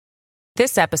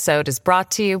This episode is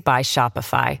brought to you by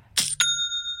Shopify.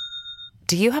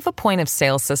 Do you have a point of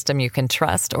sale system you can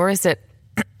trust, or is it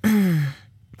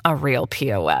a real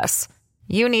POS?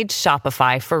 You need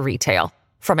Shopify for retail.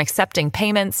 From accepting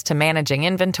payments to managing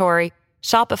inventory,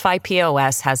 Shopify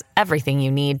POS has everything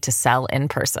you need to sell in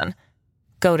person.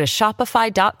 Go to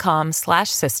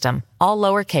shopify.com/system, all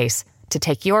lowercase, to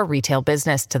take your retail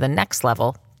business to the next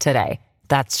level today.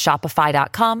 That's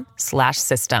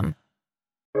shopify.com/system.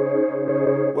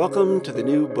 Welcome to the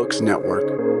New Books Network.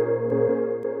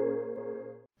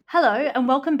 Hello, and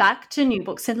welcome back to New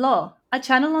Books in Law, a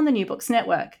channel on the New Books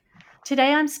Network.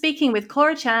 Today I'm speaking with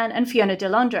Cora Chan and Fiona de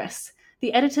Londres,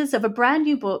 the editors of a brand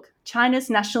new book, China's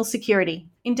National Security,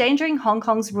 Endangering Hong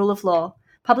Kong's Rule of Law,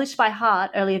 published by Hart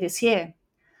earlier this year.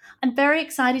 I'm very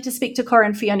excited to speak to Cora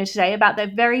and Fiona today about their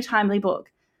very timely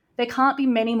book. There can't be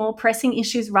many more pressing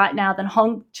issues right now than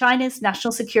China's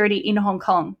national security in Hong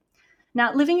Kong.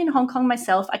 Now, living in Hong Kong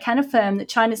myself, I can affirm that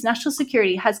China's national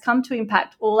security has come to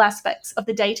impact all aspects of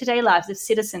the day-to-day lives of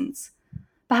citizens.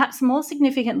 Perhaps more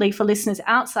significantly for listeners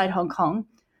outside Hong Kong,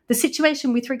 the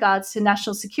situation with regards to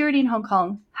national security in Hong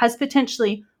Kong has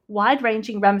potentially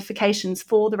wide-ranging ramifications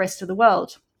for the rest of the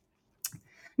world.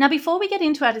 Now, before we get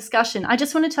into our discussion, I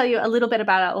just want to tell you a little bit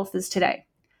about our authors today.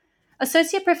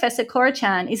 Associate Professor Cora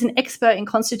Chan is an expert in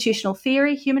constitutional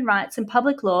theory, human rights, and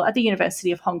public law at the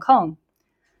University of Hong Kong.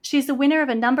 She is the winner of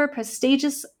a number of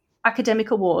prestigious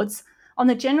academic awards on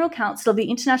the General Council of the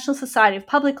International Society of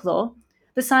Public Law,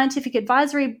 the Scientific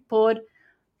Advisory Board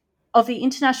of the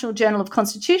International Journal of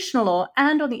Constitutional Law,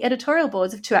 and on the editorial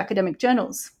boards of 2 academic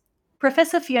journals.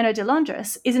 Professor Fiona de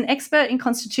Londres is an expert in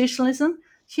constitutionalism,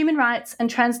 human rights,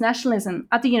 and transnationalism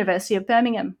at the University of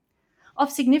Birmingham.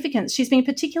 Of significance, she's been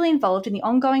particularly involved in the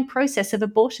ongoing process of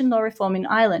abortion law reform in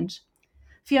Ireland.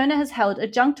 Fiona has held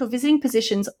adjunct or visiting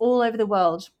positions all over the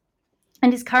world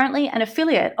and is currently an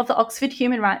affiliate of the Oxford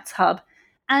Human Rights Hub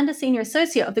and a senior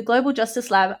associate of the Global Justice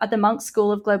Lab at the Monk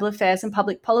School of Global Affairs and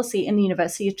Public Policy in the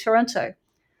University of Toronto.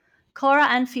 Cora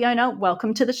and Fiona,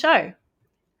 welcome to the show.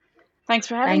 Thanks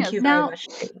for having us. Thank you very much.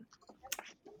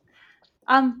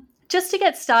 Just to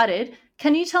get started,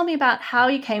 can you tell me about how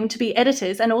you came to be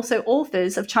editors and also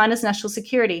authors of China's National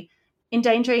Security,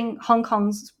 Endangering Hong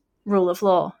Kong's Rule of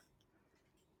Law?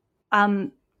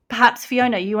 Perhaps,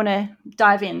 Fiona, you want to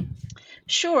dive in?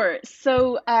 Sure.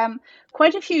 So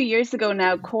quite a few years ago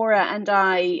now, Cora and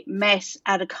I met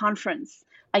at a conference,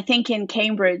 I think in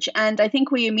Cambridge, and I think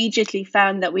we immediately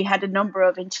found that we had a number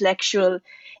of intellectual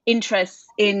interests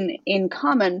in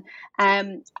common.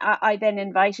 I then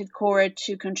invited Cora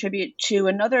to contribute to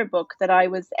another book that I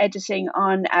was editing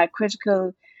on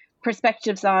critical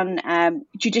perspectives on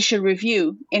judicial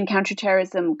review in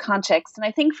counterterrorism context. And I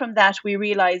think from that, we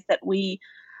realized that we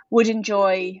would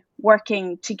enjoy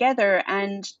working together.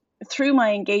 And through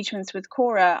my engagements with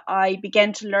Cora, I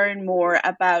began to learn more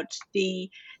about the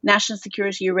national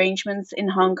security arrangements in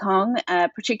Hong Kong,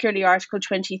 particularly Article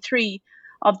 23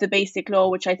 of the Basic Law,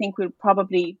 which I think we'll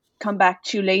probably come back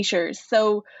to later.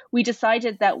 So we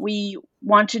decided that we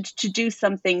wanted to do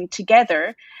something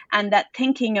together, and that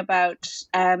thinking about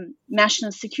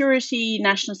national security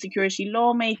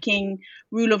lawmaking,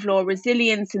 rule of law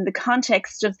resilience in the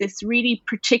context of this really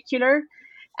particular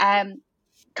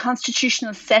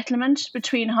constitutional settlement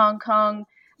between Hong Kong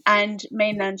and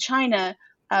mainland China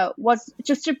was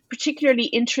just a particularly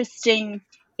interesting,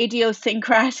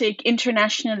 idiosyncratic,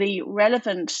 internationally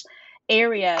relevant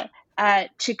area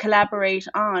to collaborate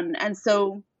on. And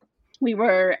so we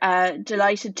were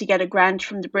delighted to get a grant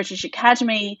from the British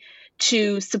Academy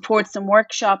to support some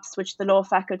workshops, which the law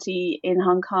faculty in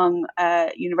Hong Kong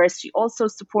University also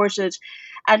supported.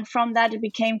 And from that, it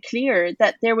became clear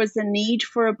that there was a need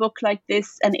for a book like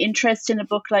this, an interest in a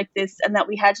book like this, and that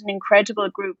we had an incredible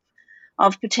group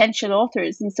of potential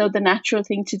authors. And so the natural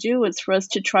thing to do was for us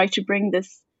to try to bring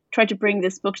this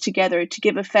book together to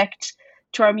give effect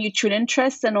to our mutual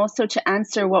interests, and also to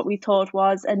answer what we thought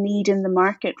was a need in the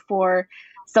market for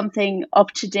something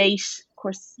up to date. Of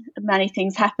course, many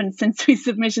things happened since we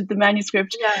submitted the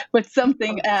manuscript, but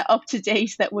something up to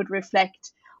date that would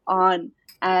reflect on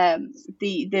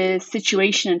the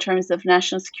situation in terms of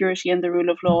national security and the rule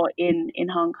of law in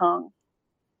Hong Kong.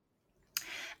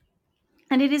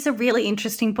 And it is a really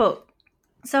interesting book.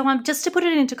 So just to put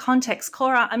it into context,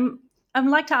 Cora, I'd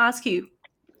like to ask you,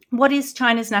 what is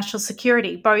China's national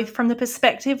security, both from the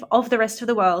perspective of the rest of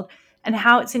the world and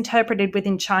how it's interpreted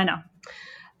within China?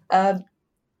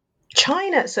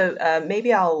 China, so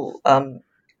maybe I'll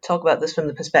talk about this from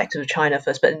the perspective of China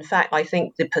first, but in fact, I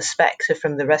think the perspective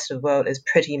from the rest of the world is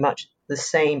pretty much the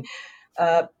same.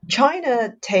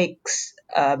 China takes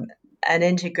an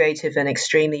integrative and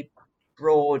extremely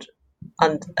broad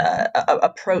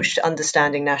approach to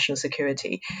understanding national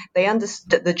security.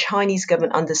 The Chinese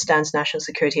government understands national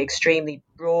security extremely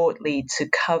broadly to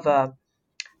cover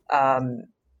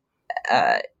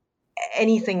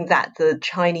anything that the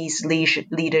Chinese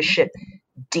leadership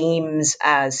deems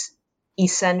as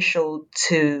essential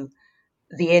to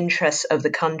the interests of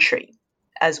the country,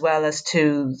 as well as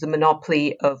to the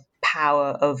monopoly of power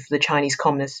of the Chinese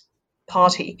Communist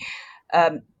Party.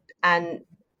 And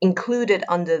included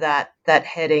under that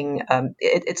heading,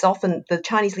 it's often, the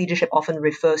Chinese leadership often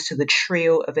refers to the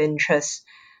trio of interests,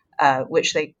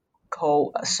 which they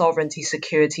call sovereignty,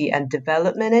 security, and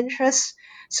development interests.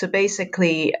 So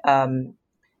basically,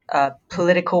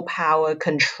 political power,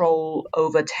 control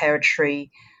over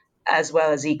territory, as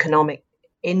well as economic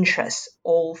interests,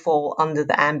 all fall under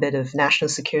the ambit of national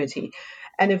security.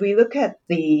 And if we look at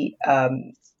the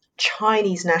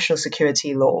Chinese national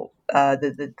security law,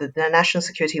 the national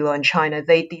security law in China,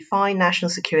 they define national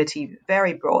security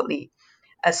very broadly.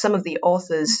 As some of the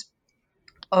authors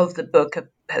of the book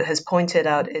has pointed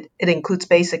out, it includes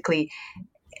basically,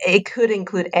 it could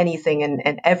include anything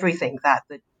and everything that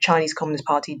the Chinese Communist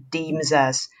Party deems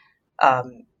as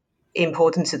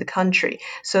important to the country.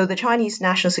 So the Chinese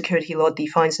national security law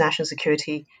defines national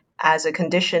security as a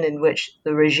condition in which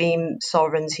the regime,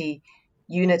 sovereignty,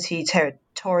 unity,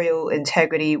 territorial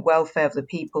integrity, welfare of the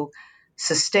people,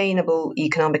 sustainable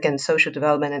economic and social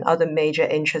development, and other major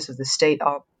interests of the state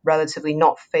are relatively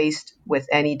not faced with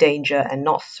any danger and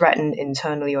not threatened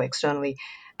internally or externally,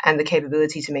 and the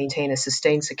capability to maintain a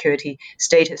sustained security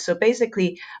status. So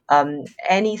basically,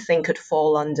 anything could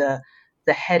fall under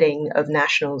the heading of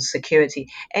national security,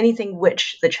 anything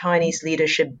which the Chinese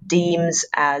leadership deems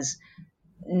as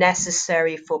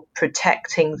necessary for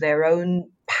protecting their own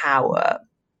power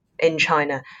in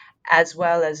China, as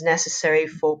well as necessary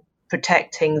for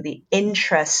protecting the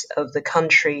interests of the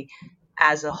country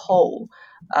as a whole,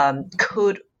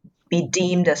 could be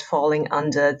deemed as falling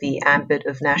under the ambit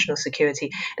of national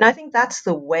security. And I think that's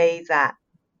the way that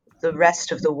the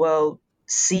rest of the world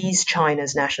sees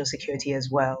China's national security as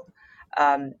well.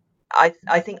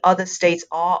 I think other states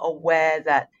are aware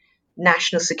that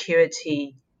national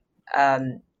security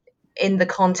in the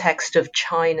context of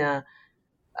China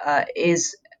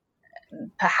is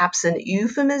perhaps an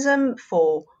euphemism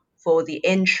for the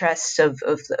interests of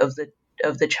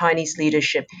the Chinese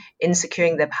leadership in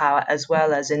securing their power, as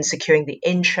well as in securing the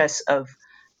interests of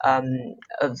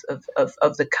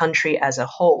the country as a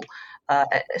whole.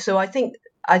 So I think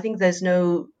there's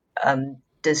no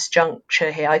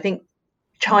disjuncture here. I think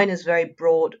China's very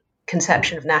broad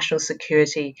conception of national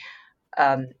security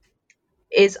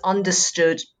is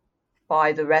understood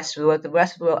by the rest of the world. The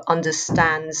rest of the world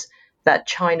understands that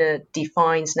China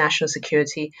defines national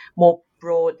security more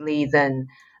broadly than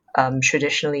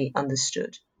traditionally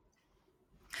understood.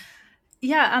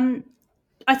 Yeah,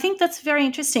 I think that's very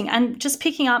interesting. And just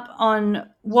picking up on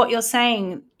what you're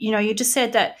saying, you just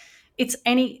said that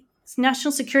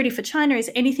national security for China is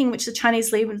anything which the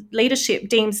Chinese leadership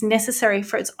deems necessary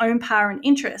for its own power and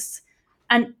interests.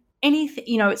 And anything,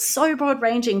 it's so broad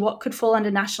ranging what could fall under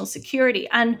national security.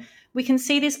 And we can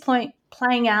see this point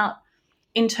playing out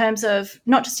in terms of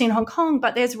not just in Hong Kong,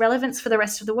 but there's relevance for the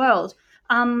rest of the world.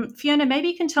 Fiona, maybe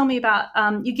you can tell me about,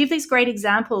 you give these great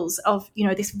examples of,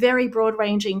 this very broad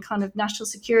ranging kind of national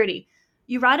security.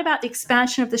 You write about the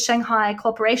expansion of the Shanghai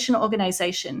Cooperation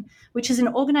Organization, which is an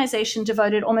organization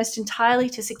devoted almost entirely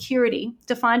to security,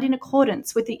 defined in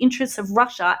accordance with the interests of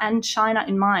Russia and China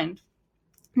in mind.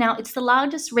 Now, it's the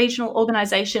largest regional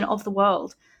organization of the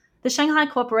world. The Shanghai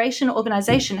Cooperation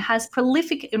Organization has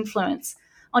prolific influence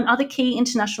on other key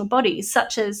international bodies,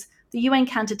 such as the UN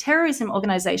Counterterrorism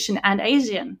Organization and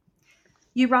ASEAN.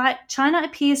 You write, China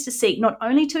appears to seek not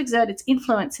only to exert its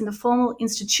influence in the formal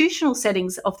institutional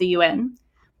settings of the UN,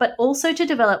 but also to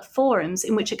develop forums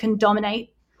in which it can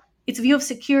dominate its view of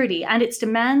security, and its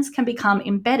demands can become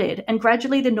embedded, and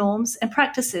gradually the norms and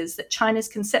practices that China's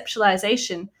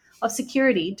conceptualization of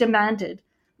security demand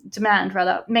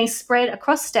may spread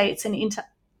across states and into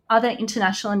other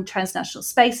international and transnational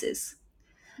spaces.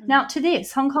 Now, to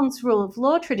this, Hong Kong's rule of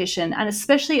law tradition, and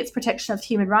especially its protection of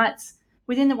human rights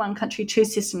within the one country, two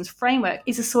systems framework,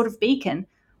 is a sort of beacon,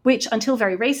 which, until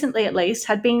very recently at least,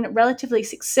 had been relatively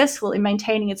successful in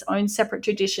maintaining its own separate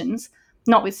traditions,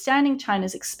 notwithstanding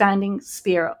China's expanding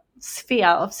sphere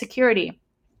of security.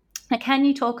 Now, can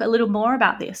you talk a little more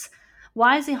about this?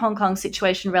 Why is the Hong Kong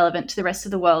situation relevant to the rest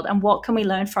of the world, and what can we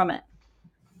learn from it?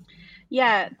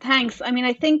 Yeah, thanks. I mean,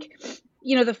 I think,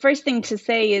 the first thing to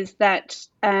say is that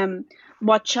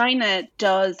what China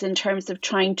does in terms of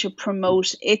trying to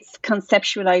promote its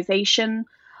conceptualization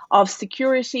of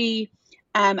security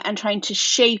and trying to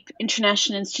shape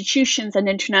international institutions and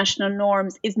international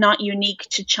norms is not unique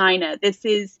to China. This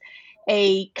is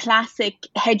a classic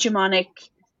hegemonic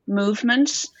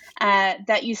movement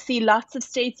that you see lots of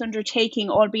states undertaking,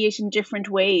 albeit in different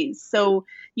ways. So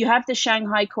you have the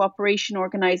Shanghai Cooperation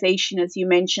Organization, as you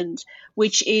mentioned,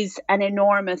 which is an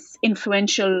enormous,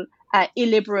 influential,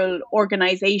 illiberal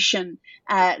organization,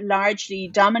 largely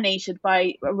dominated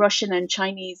by Russian and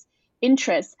Chinese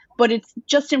interests. But it's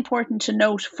just important to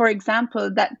note, for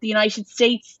example, that the United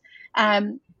States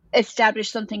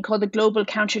established something called the Global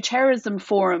Counterterrorism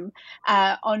Forum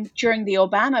during the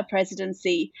Obama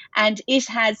presidency, and it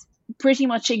has pretty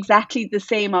much exactly the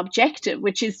same objective,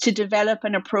 which is to develop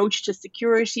an approach to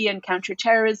security and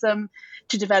counterterrorism,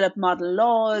 to develop model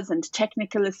laws and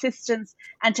technical assistance,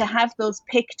 and to have those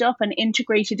picked up and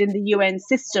integrated in the UN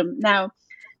system. Now,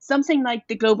 something like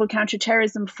the Global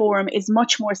Counterterrorism Forum is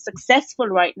much more successful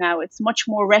right now. It's much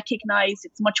more recognized.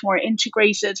 It's much more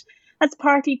integrated. That's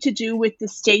partly to do with the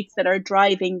states that are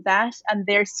driving that and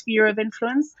their sphere of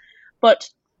influence. But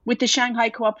with the Shanghai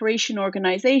Cooperation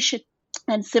Organization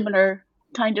and similar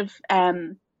kind of,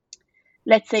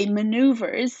 let's say,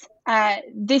 maneuvers,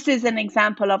 this is an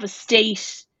example of a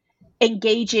state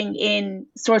engaging in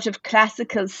sort of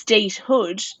classical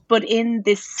statehood, but in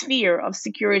this sphere of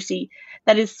security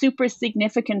that is super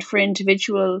significant for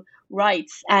individual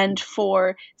rights and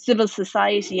for civil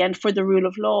society and for the rule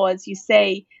of law, as you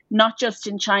say, not just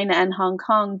in China and Hong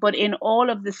Kong, but in all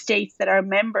of the states that are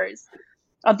members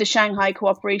of the Shanghai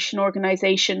Cooperation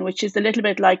Organization, which is a little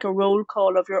bit like a roll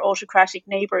call of your autocratic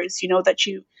neighbors, you know, that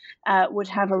you would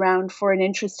have around for an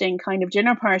interesting kind of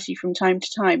dinner party from time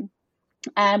to time.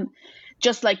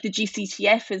 Just like the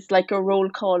GCTF is like a roll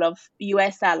call of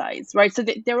US allies, right? So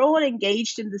they're all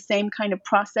engaged in the same kind of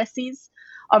processes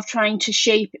of trying to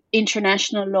shape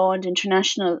international law and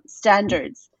international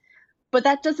standards. But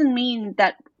that doesn't mean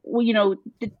that, you know,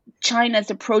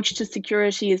 China's approach to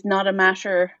security is not a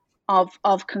matter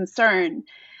of concern.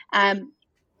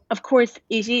 Of course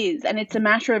it is, and it's a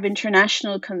matter of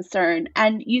international concern.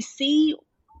 And you see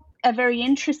a very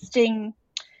interesting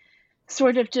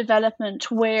sort of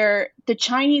development where the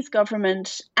Chinese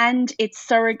government and its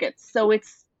surrogates, so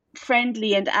its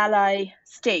friendly and ally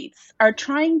states, are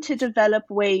trying to develop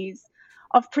ways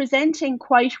of presenting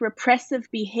quite repressive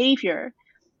behavior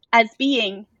as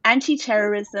being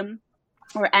anti-terrorism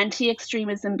or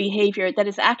anti-extremism behavior that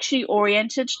is actually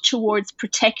oriented towards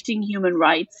protecting human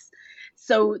rights.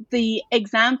 So the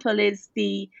example is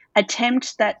the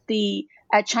attempt that the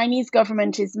Chinese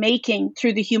government is making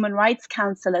through the Human Rights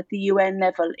Council at the UN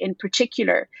level in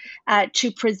particular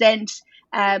to present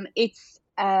its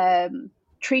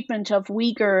treatment of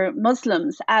Uyghur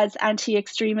Muslims as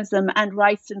anti-extremism and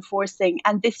rights enforcing.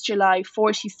 And this July,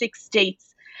 46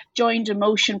 states joined a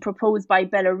motion proposed by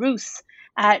Belarus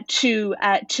to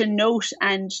note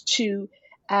and to,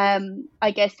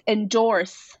 I guess,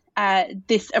 endorse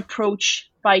this approach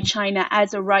by China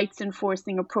as a rights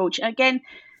enforcing approach. Again,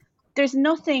 there's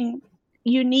nothing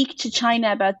unique to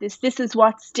China about this. This is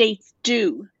what states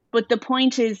do. But the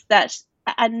point is that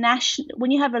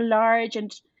when you have a large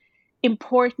and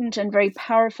important and very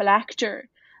powerful actor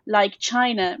like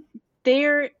China,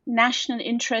 their national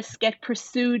interests get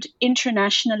pursued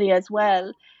internationally as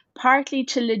well, partly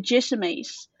to legitimate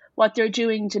what they're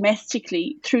doing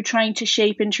domestically through trying to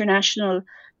shape international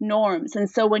norms. And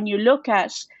so when you look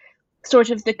at sort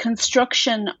of the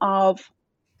construction of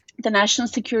the national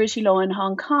security law in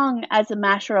Hong Kong as a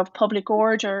matter of public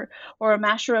order or a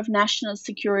matter of national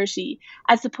security,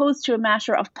 as opposed to a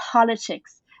matter of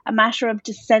politics, a matter of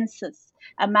dissensus,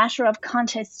 a matter of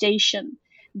contestation,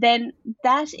 then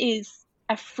that is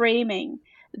a framing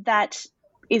that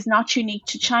is not unique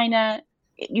to China.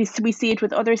 We see it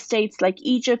with other states like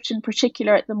Egypt in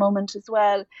particular at the moment as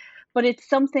well. But it's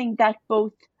something that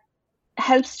both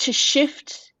helps to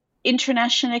shift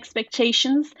international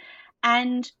expectations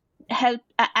and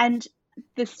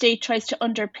the state tries to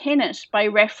underpin it by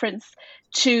reference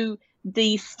to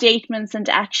the statements and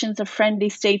actions of friendly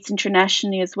states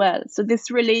internationally as well. So this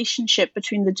relationship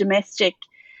between the domestic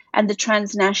and the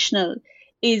transnational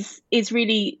is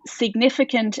really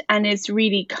significant and is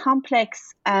really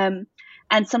complex and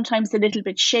sometimes a little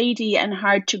bit shady and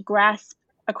hard to grasp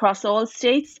across all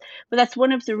states. But that's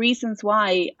one of the reasons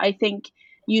why I think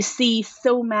you see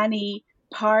so many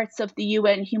parts of the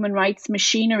UN human rights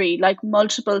machinery, like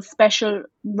multiple special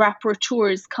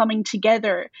rapporteurs coming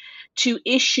together to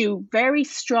issue very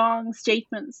strong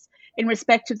statements in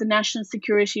respect of the national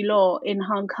security law in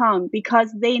Hong Kong, because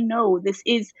they know this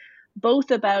is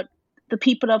both about the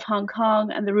people of Hong Kong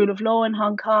and the rule of law in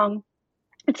Hong Kong,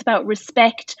 It's about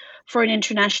respect for an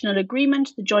international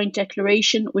agreement, the Joint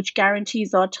Declaration, which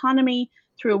guarantees autonomy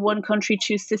through a one country,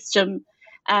 two system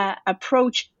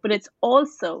approach. But it's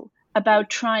also about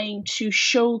trying to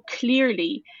show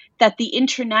clearly that the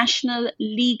international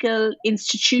legal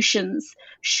institutions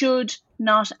should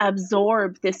not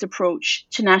absorb this approach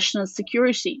to national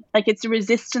security. Like, it's a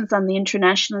resistance on the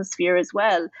international sphere as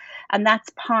well. And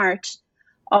that's part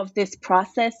of this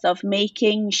process of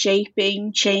making,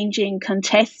 shaping, changing,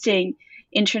 contesting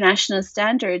international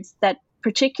standards that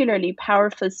particularly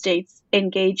powerful states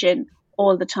engage in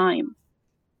all the time.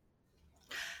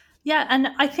 Yeah, and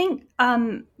I think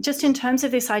just in terms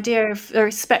of this idea of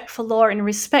respect for law and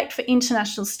respect for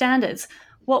international standards,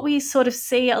 what we sort of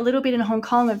see a little bit in Hong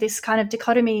Kong of this kind of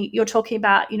dichotomy you're talking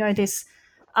about, this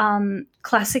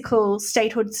classical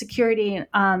statehood security,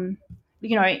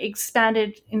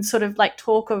 expanded in sort of like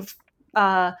talk of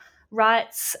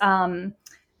rights and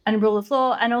rule of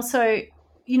law, and also,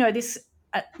 this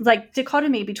like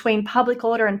dichotomy between public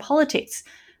order and politics.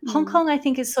 Hong Kong, I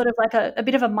think, is sort of like a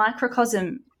bit of a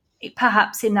microcosm,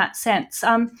 perhaps, in that sense.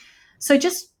 So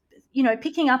just,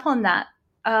 picking up on that,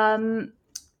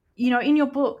 in your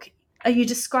book, you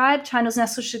describe China's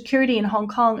national security in Hong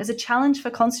Kong as a challenge for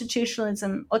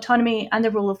constitutionalism, autonomy, and the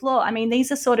rule of law. I mean,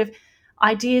 these are sort of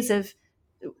ideas of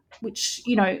which,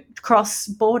 cross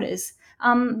borders.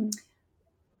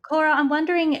 Cora, I'm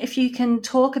wondering if you can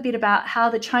talk a bit about how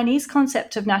the Chinese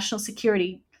concept of national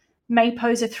security may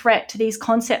pose a threat to these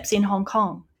concepts in Hong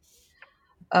Kong.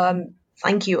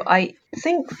 Thank you. I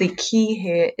think the key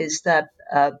here is that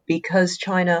because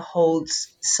China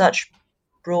holds such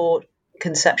broad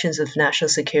conceptions of national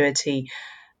security,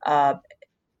 and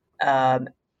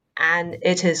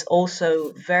it is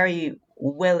also very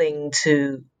willing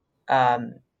to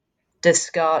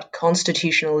discard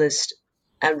constitutionalist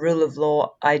and rule of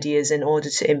law ideas in order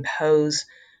to impose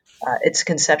its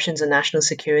conceptions of national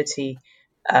security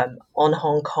on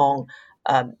Hong Kong.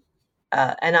 And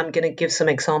I'm going to give some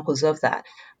examples of that.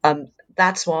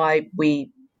 That's why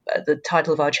the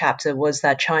title of our chapter was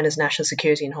that China's national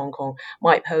security in Hong Kong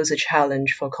might pose a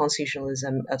challenge for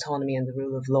constitutionalism, autonomy, and the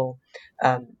rule of law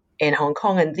in Hong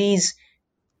Kong. And these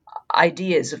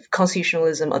ideas of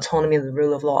constitutionalism, autonomy, and the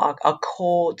rule of law are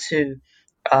core to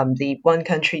the one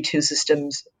country, two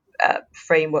systems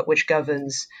framework which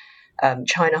governs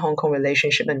China-Hong Kong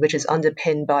relationship, and which is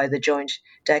underpinned by the joint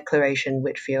declaration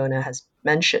which Fiona has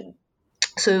mentioned.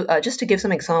 So just to give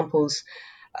some examples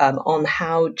on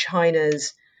how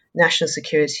China's national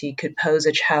security could pose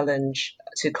a challenge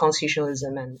to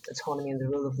constitutionalism and autonomy and the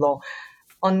rule of law.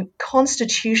 On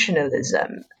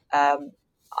constitutionalism,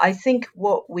 I think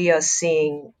what we are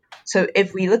seeing, so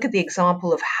if we look at the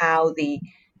example of how the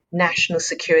national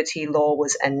security law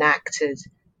was enacted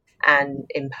and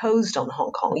imposed on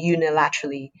Hong Kong,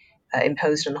 unilaterally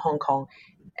imposed on Hong Kong,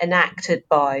 enacted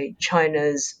by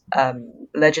China's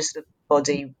legislative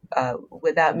body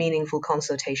without meaningful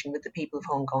consultation with the people of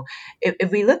Hong Kong.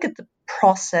 If we look at the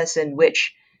process in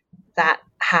which that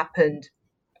happened,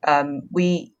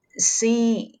 we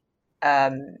see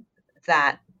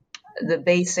that the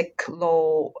basic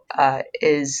law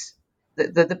is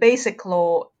the basic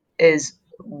law is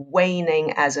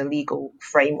waning as a legal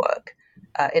framework.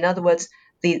 In other words,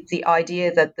 the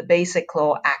idea that the basic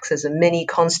law acts as a mini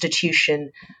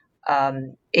constitution,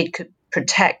 it could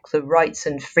protect the rights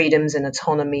and freedoms and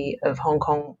autonomy of Hong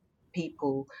Kong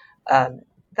people.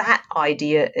 That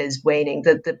idea is waning.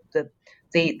 The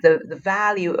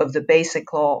value of the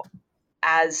basic law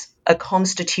as a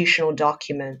constitutional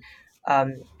document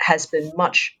has been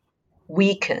much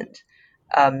weakened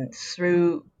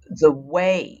through the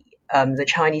way the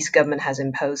Chinese government has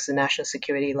imposed the national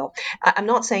security law. I'm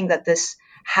not saying that this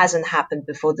hasn't happened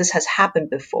before. This has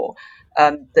happened before.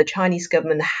 The Chinese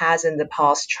government has in the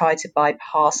past tried to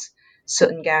bypass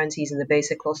certain guarantees in the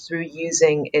basic law through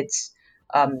using its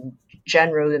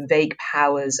general and vague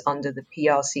powers under the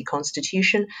PRC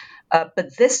constitution.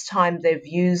 But this time they've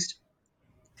used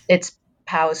its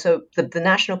power. So the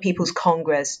National People's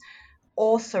Congress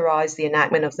authorized the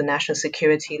enactment of the national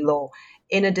security law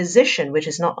in a decision which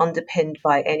is not underpinned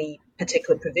by any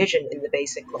particular provision in the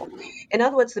basic law. In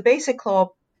other words, the basic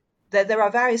law, there are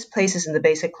various places in the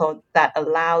basic law that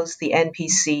allows the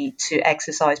NPC to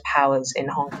exercise powers in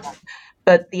Hong Kong.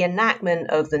 But the enactment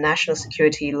of the national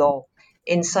security law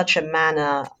in such a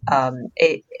manner,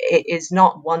 it is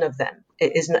not one of them.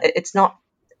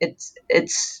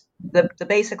 The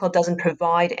basic law doesn't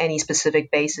provide any specific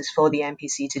basis for the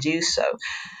NPC to do so.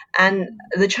 And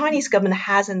the Chinese government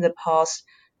has in the past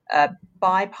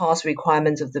bypassed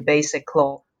requirements of the basic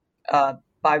law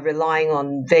by relying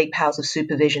on vague powers of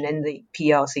supervision in the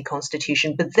PRC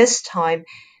constitution. But this time,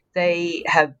 they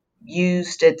have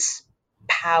used its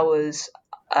powers,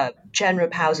 general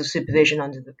powers of supervision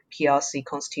under the PRC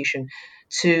constitution,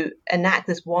 to enact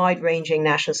this wide-ranging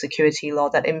national security law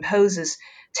that imposes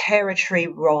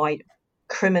territory-wide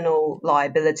criminal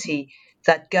liability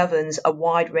that governs a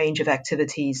wide range of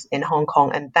activities in Hong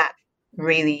Kong, and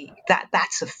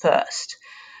that's a first.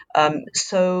 From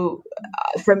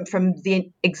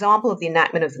the example of the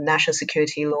enactment of the national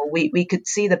security law, we could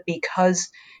see that because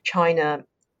China,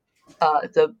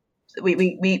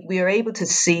 we are able to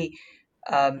see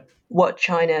what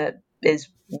China is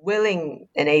willing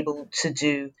and able to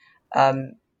do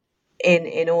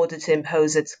in order to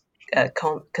impose its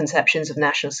conceptions of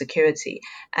national security,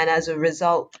 and as a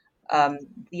result,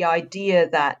 the idea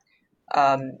that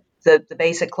the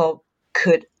Basic Law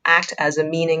could act as a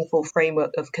meaningful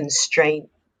framework of constraint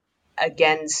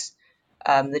against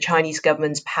the Chinese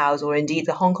government's powers, or indeed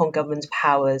the Hong Kong government's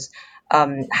powers,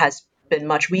 has been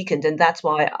much weakened. And that's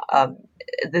why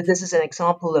this is an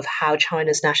example of how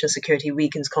China's national security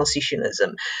weakens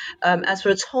constitutionalism. As for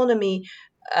autonomy,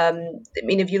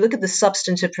 if you look at the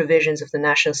substantive provisions of the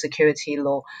national security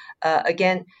law,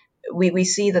 again, we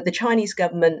see that the Chinese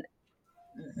government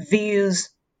views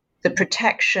the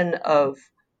protection of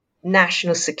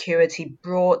national security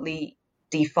broadly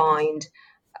defined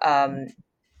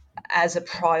as a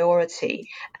priority,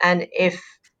 and if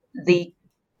the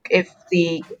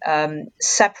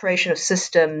separation of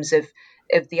systems,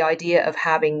 if the idea of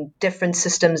having different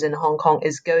systems in Hong Kong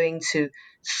is going to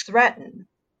threaten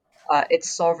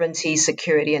its sovereignty,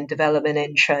 security, and development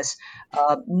interests,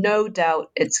 no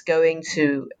doubt it's going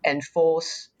to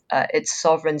enforce its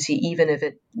sovereignty, even if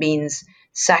it means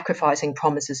sacrificing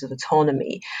promises of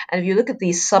autonomy. And if you look at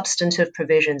these substantive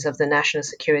provisions of the national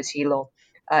security law,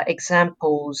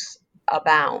 examples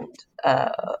abound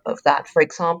of that. For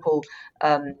example,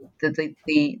 that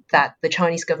the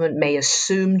Chinese government may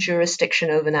assume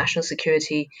jurisdiction over national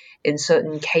security in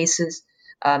certain cases.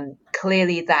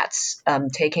 Clearly, that's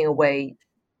taking away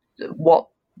what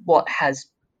has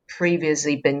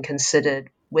previously been considered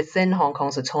within Hong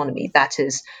Kong's autonomy. That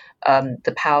is,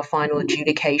 the power of final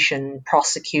adjudication,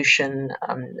 prosecution,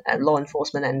 and law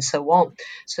enforcement, and so on.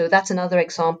 So that's another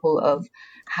example of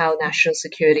how national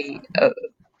security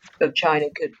of China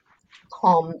could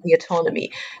harm the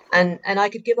autonomy. And I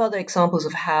could give other examples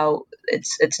of how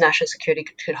its national security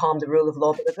could harm the rule of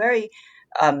law, but a very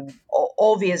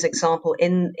obvious example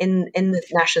in the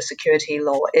national security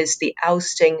law is the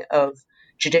ousting of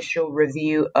judicial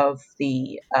review of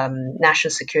the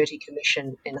National Security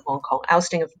Commission in Hong Kong,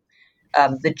 ousting of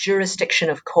the jurisdiction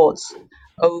of courts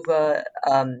over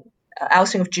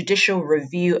ousting of judicial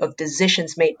review of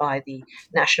decisions made by the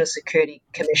National Security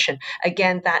Commission.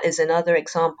 Again, that is another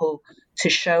example to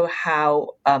show how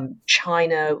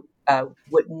China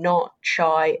would not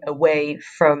shy away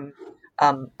from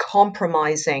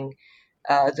compromising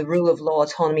the rule of law,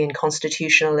 autonomy, and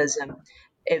constitutionalism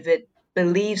if it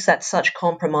believes that such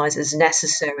compromise is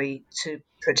necessary to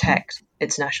protect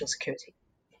its national security.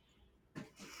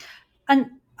 And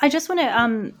I just want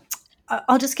to,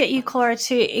 I'll just get you, Cora,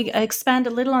 to expand a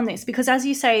little on this, because as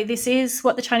you say, this is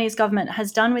what the Chinese government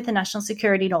has done with the national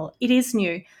security law. It is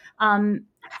new.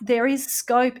 There is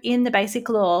scope in the Basic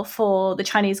Law for the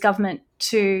Chinese government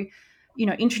to,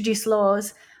 introduce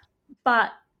laws,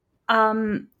 but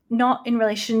not in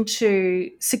relation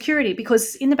to security,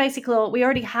 because in the Basic Law, we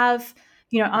already have,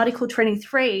 Article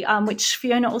 23, which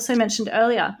Fiona also mentioned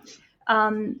earlier.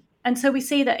 And so we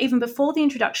see that even before the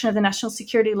introduction of the national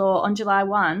security law on July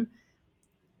 1,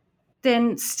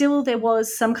 then still there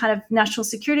was some kind of national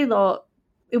security law.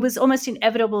 It was almost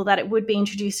inevitable that it would be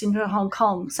introduced into Hong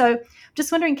Kong. So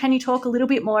just wondering, can you talk a little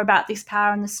bit more about this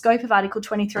power and the scope of Article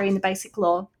 23 in the Basic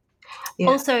Law? Yeah.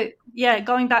 Also,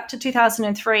 going back to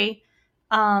 2003,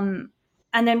 and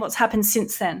then what's happened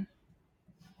since then?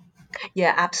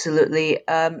 Yeah, absolutely.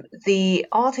 The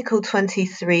Article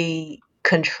 23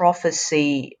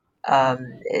 controversy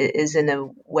is in a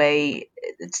way,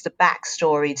 it's the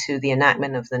backstory to the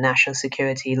enactment of the national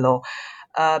security law.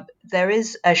 There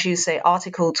is, as you say,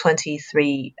 Article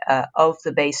 23 of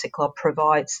the Basic Law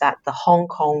provides that the Hong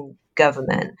Kong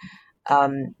government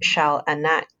shall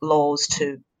enact laws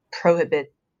to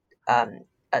prohibit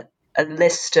a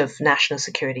list of national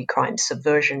security crimes: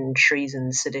 subversion,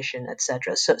 treason, sedition,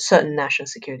 etc. So certain national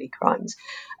security crimes.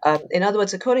 In other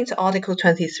words, according to Article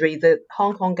 23, the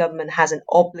Hong Kong government has an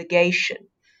obligation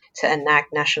to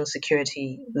enact national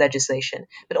security legislation,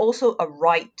 but also a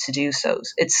right to do so.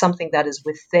 It's something that is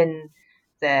within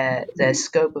their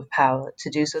scope of power to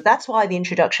do so. That's why the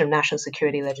introduction of national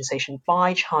security legislation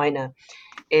by China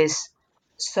is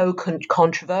so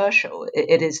controversial.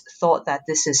 It is thought that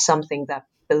this is something that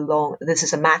this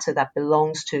is a matter that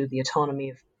belongs to the autonomy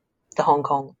of the Hong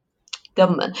Kong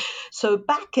government. So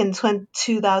back in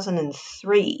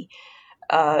 2003,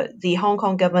 the Hong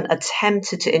Kong government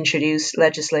attempted to introduce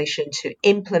legislation to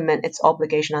implement its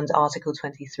obligation under Article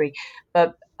 23,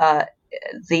 but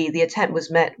the attempt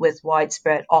was met with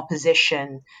widespread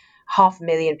opposition.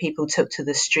 500,000 people took to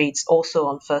the streets, also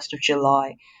on 1st of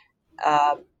July.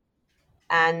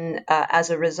 And as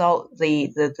a result,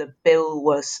 the bill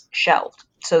was shelved.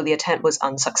 So the attempt was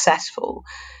unsuccessful.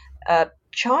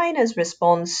 China's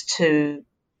response to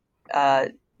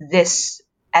this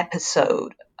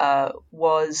episode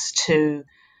was to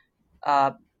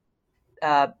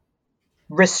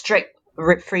restrict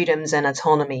freedoms and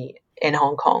autonomy in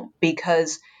Hong Kong,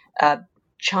 because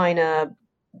China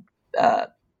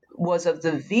was of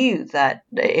the view that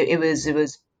it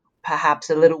was perhaps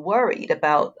a little worried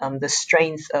about the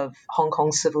strength of Hong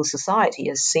Kong's civil society,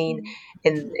 as seen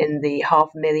in the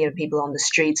 500,000 people on the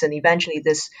streets, and eventually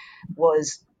this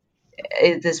was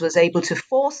able to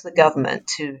force the government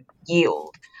to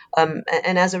yield.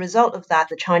 And as a result of that,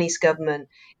 the Chinese government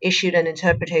issued an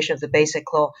interpretation of the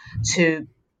Basic Law to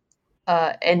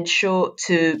ensure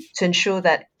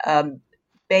that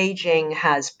Beijing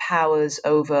has powers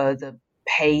over the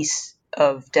pace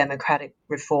of democratic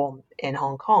reform in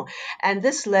Hong Kong. And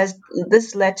this led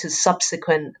to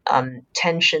subsequent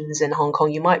tensions in Hong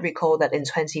Kong. You might recall that in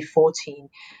 2014,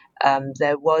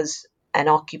 there was an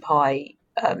Occupy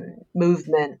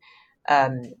movement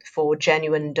for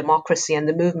genuine democracy, and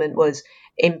the movement was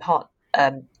in part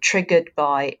triggered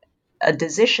by a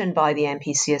decision by the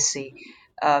NPCSC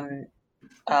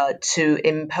to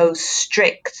impose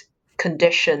strict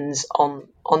conditions on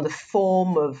the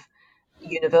form of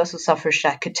universal suffrage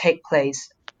that could take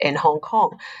place in Hong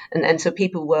Kong, and so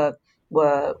people were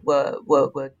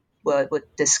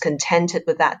discontented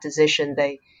with that decision.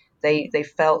 They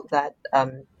felt that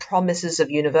promises of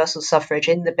universal suffrage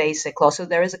in the Basic Law. So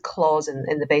there is a clause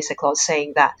in the Basic Law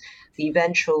saying that the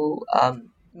eventual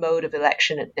mode of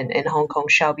election in Hong Kong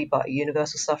shall be by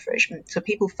universal suffrage. So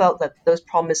people felt that those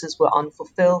promises were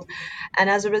unfulfilled,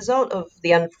 and as a result of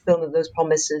the unfulfillment of those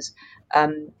promises,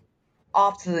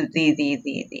 after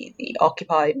the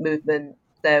Occupy movement,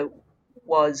 there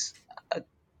was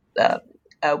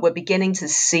we're beginning to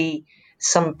see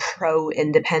some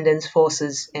pro-independence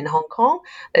forces in Hong Kong.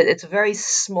 It's a very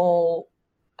small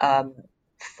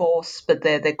force, but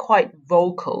they're quite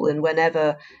vocal, and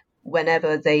whenever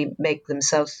they make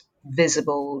themselves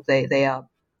visible, they are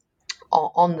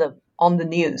on the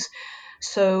news.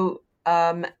 So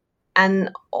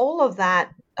and all of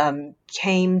that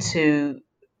came to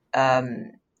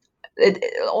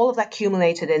all of that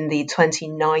accumulated in the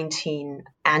 2019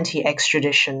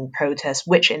 anti-extradition protest,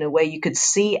 which in a way you could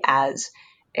see as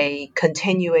a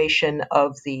continuation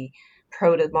of the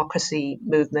pro-democracy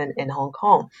movement in Hong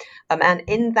Kong. And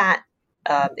in that,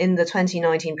 in the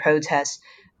 2019 protest,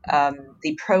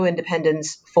 the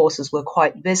pro-independence forces were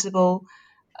quite visible.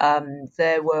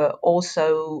 There were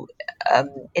also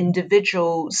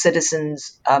individual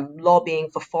citizens lobbying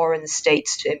for foreign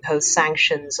states to impose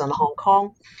sanctions on Hong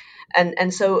Kong.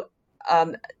 And so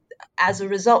as a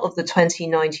result of the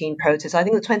 2019 protest, I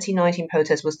think the 2019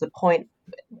 protest was the point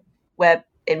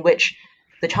in which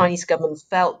the Chinese government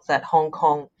felt that Hong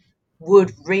Kong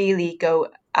would really go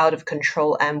out of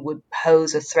control and would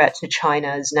pose a threat to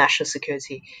China's national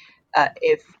security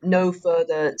if no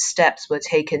further steps were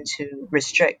taken to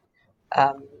restrict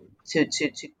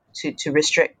to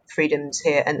restrict freedoms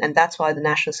here, and that's why the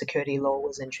national security law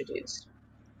was introduced.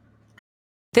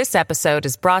 This episode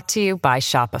is brought to you by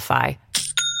Shopify.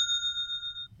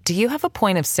 Do you have a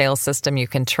point of sale system you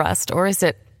can trust, or is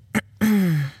it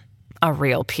a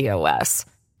real POS?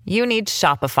 You need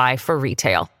Shopify for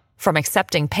retail. From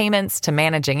accepting payments to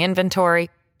managing inventory,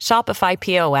 Shopify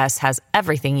POS has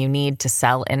everything you need to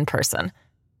sell in person.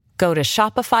 Go to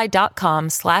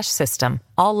shopify.com/system,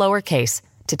 all lowercase,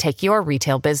 to take your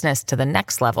retail business to the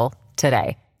next level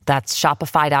today. That's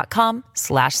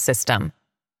shopify.com/system.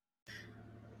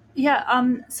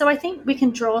 Yeah, so I think we can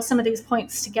draw some of these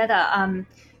points together.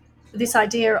 This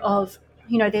idea of,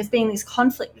 there's been this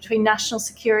conflict between national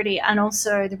security and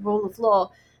also the rule of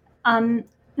law.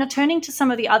 Now, turning to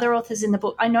some of the other authors in the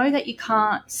book, I know that you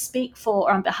can't speak for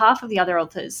or on behalf of the other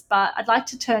authors, but I'd like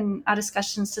to turn our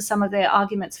discussions to some of their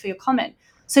arguments for your comment.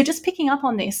 So just picking up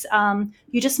on this,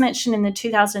 you just mentioned in the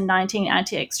 2019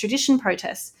 anti-extradition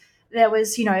protests, there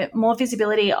was, more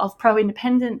visibility of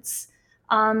pro-independence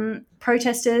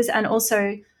protesters, and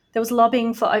also there was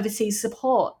lobbying for overseas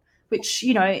support, which,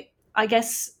 I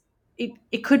guess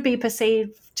it could be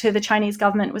perceived to the Chinese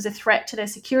government was a threat to their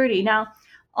security. Now,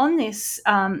 on this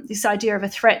idea of a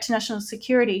threat to national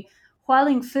security,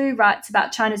 Hualing Fu writes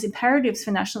about China's imperatives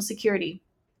for national security.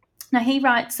 Now, he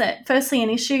writes that, firstly, an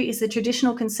issue is the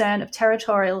traditional concern of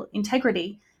territorial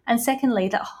integrity, and secondly,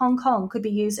 that Hong Kong could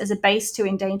be used as a base to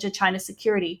endanger China's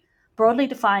security, broadly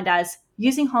defined as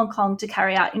using Hong Kong to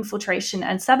carry out infiltration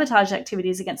and sabotage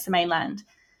activities against the mainland.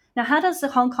 Now, how does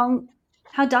Hong Kong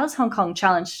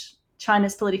challenge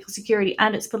China's political security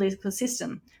and its political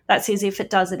system? That's as if it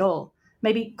does at all.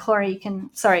 Maybe, Cora, you can,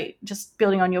 just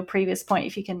building on your previous point,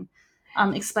 if you can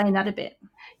explain that a bit.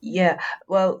 Yeah,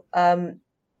 well,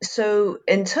 so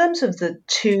in terms of the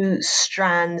two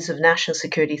strands of national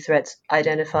security threats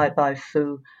identified by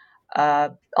Fu,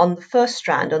 on the first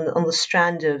strand, on the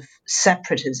strand of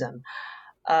separatism,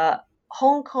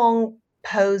 Hong Kong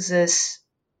poses,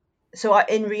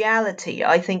 in reality,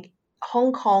 I think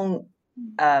Hong Kong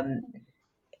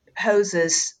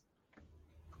poses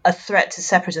a threat to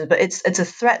separatism, but it's a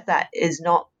threat that is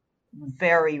not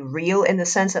very real, in the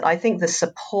sense that I think the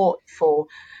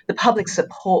public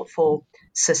support for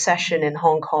secession in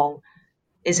Hong Kong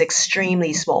is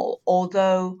extremely small,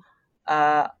 although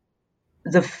the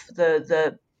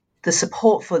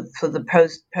support for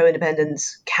the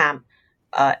pro-independence camp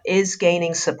is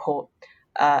gaining support,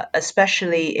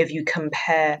 especially if you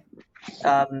compare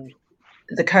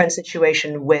the current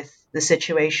situation with the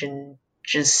situation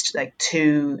just like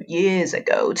 2 years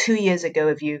ago. 2 years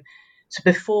ago,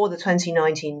 before the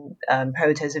 2019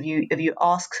 protests, if you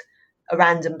ask a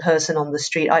random person on the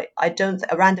street, a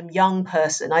random young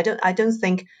person, I don't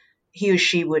think he or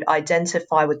she would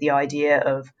identify with the idea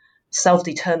of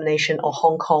self-determination or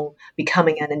Hong Kong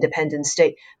becoming an independent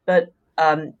state. But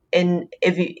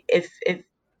if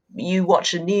you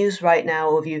watch the news right now,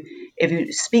 or if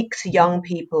you speak to young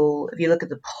people, if you look at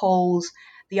the polls,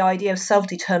 the idea of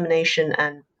self-determination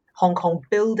and Hong Kong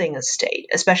building a state,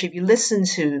 especially if you listen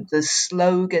to the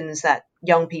slogans that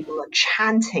young people are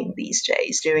chanting these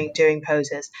days during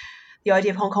protests, the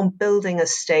idea of Hong Kong building a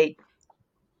state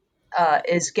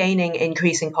is gaining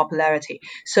increasing popularity.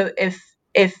 So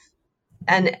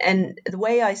and the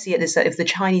way I see it is that if the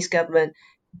Chinese government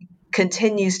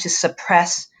continues to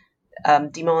suppress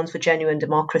demands for genuine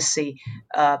democracy,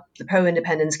 the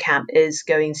pro-independence camp is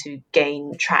going to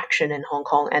gain traction in Hong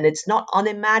Kong, and it's not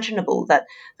unimaginable that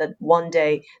one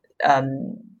day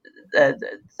Hong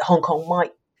Kong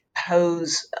might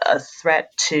pose a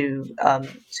threat to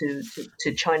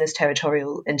China's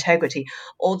territorial integrity.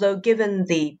 Although, given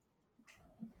the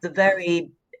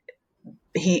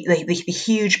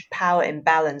huge power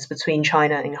imbalance between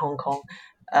China and Hong Kong,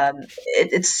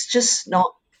 it's just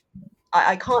not.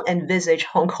 I can't envisage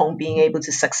Hong Kong being able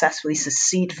to successfully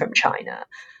secede from China.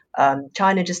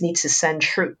 China just needs to send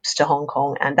troops to Hong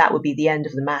Kong, and that would be the end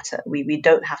of the matter. We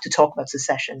don't have to talk about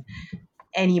secession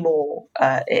anymore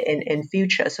in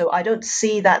future. So I don't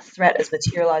see that threat as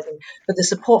materializing, but the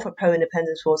support for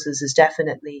pro-independence forces is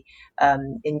definitely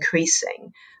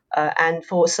increasing. And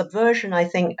for subversion, I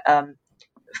think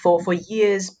for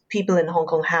years, people in Hong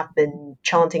Kong have been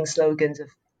chanting slogans of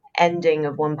ending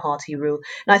of one-party rule.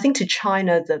 And I think to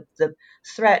China, the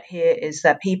threat here is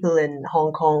that people in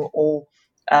Hong Kong, or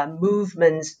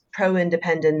movements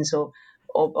pro-independence, or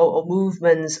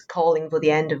movements calling for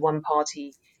the end of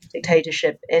one-party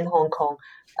dictatorship in Hong Kong,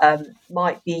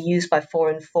 might be used by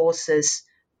foreign forces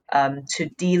to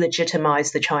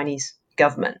delegitimize the Chinese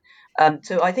government.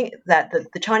 So I think that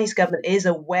the Chinese government is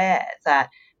aware that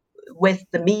with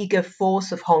the meager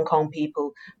force of Hong Kong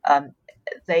people,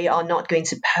 they are not going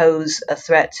to pose a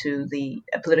threat to the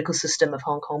political system of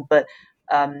Hong Kong, but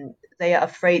they are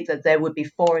afraid that there would be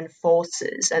foreign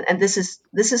forces, and this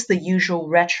is the usual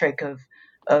rhetoric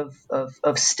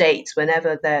of states.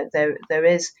 Whenever there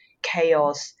is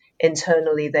chaos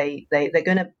internally, they're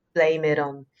going to blame it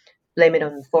on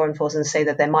foreign forces and say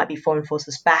that there might be foreign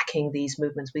forces backing these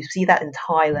movements. We see that in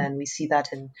Thailand, we see that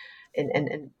in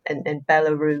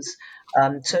Belarus.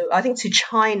 So I think to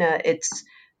China, it's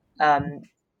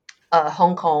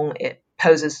Hong Kong, it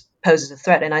poses a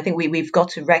threat, and I think we've got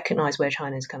to recognize where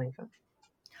China is coming from.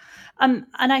 And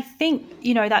I think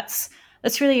that's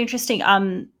really interesting.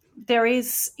 There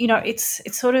is it's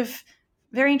sort of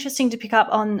very interesting to pick up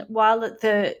on, while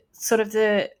the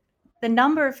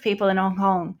number of people in Hong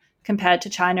Kong compared to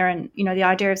China, and the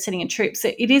idea of sending in troops,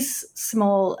 it is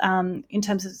small in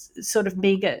terms of sort of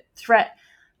meager threat.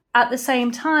 At the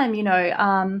same time,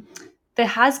 there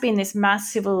has been this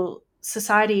mass civil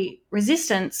society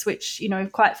resistance, which,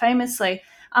 quite famously,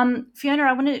 Fiona,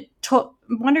 I wanted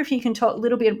wonder if you can talk a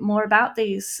little bit more about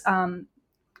these,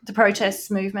 the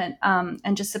protest movement,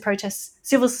 and just the protest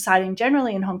civil society in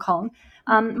generally in Hong Kong.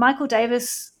 Michael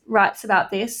Davis writes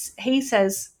about this. He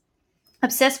says,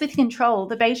 obsessed with control,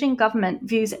 the Beijing government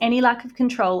views any lack of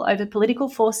control over political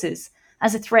forces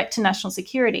as a threat to national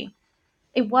security.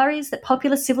 It worries that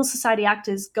popular civil society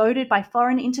actors goaded by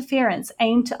foreign interference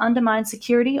aim to undermine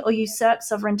security or usurp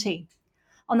sovereignty.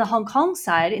 On the Hong Kong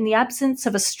side, in the absence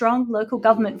of a strong local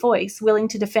government voice willing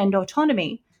to defend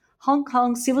autonomy, Hong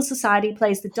Kong civil society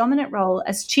plays the dominant role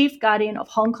as chief guardian of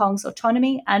Hong Kong's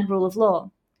autonomy and rule of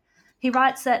law. He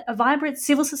writes that a vibrant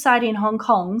civil society in is Hong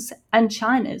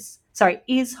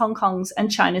Kong's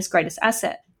and China's greatest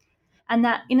asset, and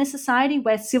that in a society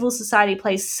where civil society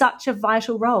plays such a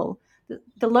vital role,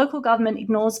 the local government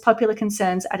ignores popular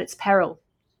concerns at its peril.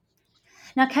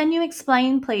 Now, can you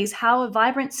explain, please, how a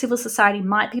vibrant civil society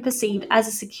might be perceived as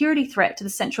a security threat to the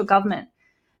central government,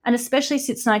 and especially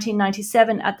since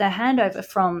 1997 at the handover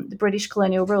from the British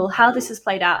colonial rule, how this has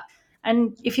played out,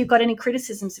 and if you've got any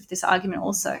criticisms of this argument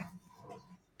also?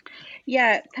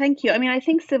 Yeah, thank you. I mean, I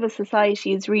think civil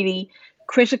society is really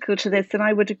critical to this, and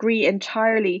I would agree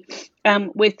entirely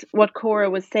with what Cora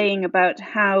was saying about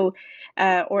how,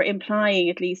 or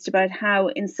implying at least, about how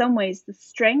in some ways the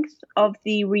strength of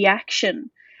the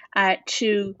reaction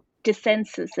to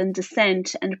dissensus and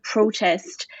dissent and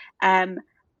protest in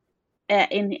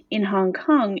Hong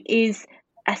Kong is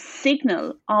a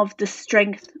signal of the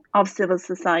strength of civil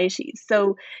society.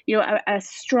 So, a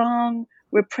strong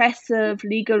repressive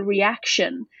legal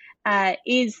reaction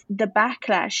is the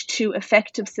backlash to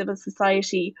effective civil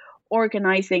society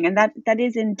organizing, and that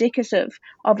is indicative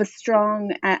of a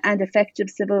strong and effective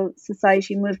civil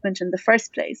society movement in the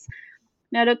first place.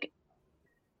 Now, look,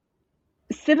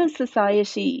 civil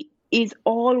society is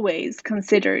always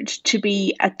considered to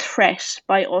be a threat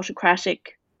by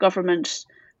autocratic government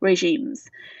regimes.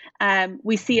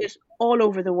 We see it all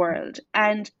over the world,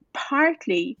 and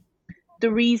partly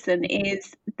the reason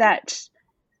is that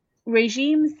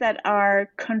regimes that are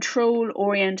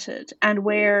control-oriented and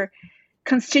where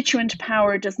constituent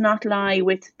power does not lie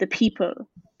with the people,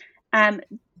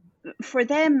 for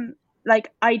them,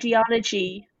 like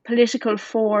ideology, political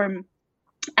form,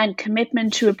 and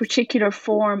commitment to a particular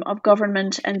form of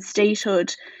government and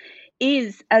statehood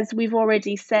is, as we've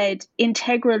already said,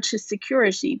 integral to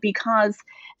security because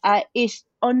it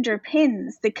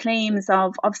underpins the claims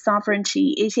of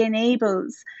sovereignty. It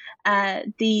enables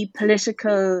the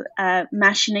political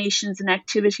machinations and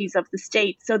activities of the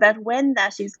state, so that when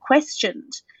that is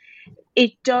questioned,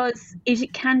 it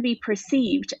can be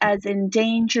perceived as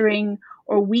endangering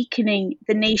or weakening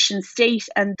the nation state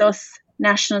and thus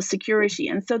national security.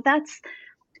 And so that's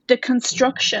the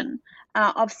construction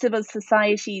of civil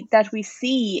society that we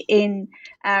see in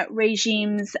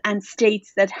regimes and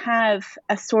states that have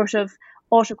a sort of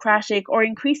autocratic or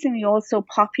increasingly also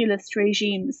populist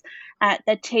regimes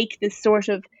that take this sort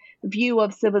of view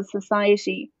of civil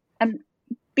society.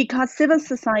 Because civil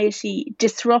society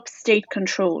disrupts state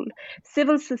control.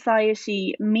 Civil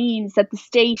society means that the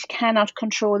state cannot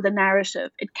control the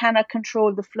narrative. It cannot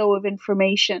control the flow of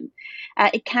information.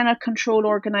 It cannot control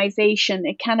organization.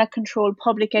 It cannot control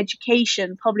public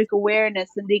education, public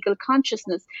awareness, and legal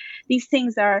consciousness. These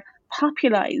things are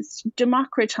popularized,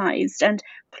 democratized, and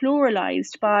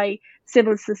pluralized by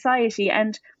civil society.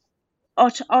 And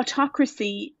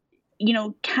autocracy,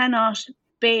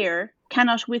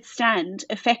 cannot withstand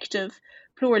effective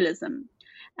pluralism.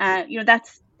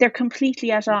 They're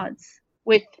completely at odds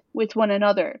with one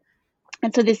another.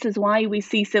 And so this is why we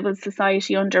see civil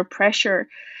society under pressure,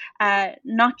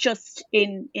 not just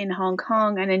in Hong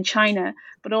Kong and in China,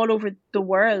 but all over the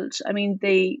world. I mean,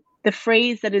 the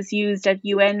phrase that is used at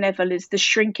UN level is the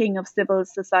shrinking of civil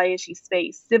society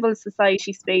space. Civil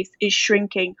society space is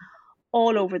shrinking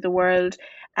all over the world.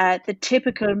 The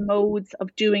typical modes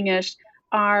of doing it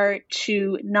are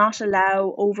to not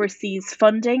allow overseas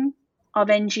funding of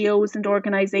NGOs and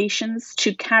organizations,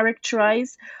 to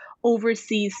characterize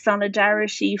overseas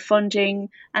solidarity funding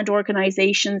and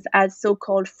organizations as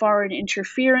so-called foreign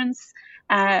interference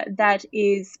that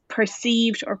is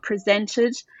perceived or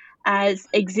presented as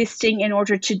existing in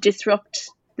order to disrupt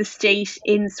the state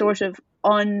in sort of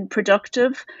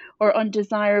unproductive or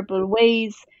undesirable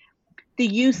ways. The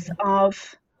use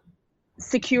of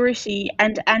security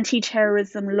and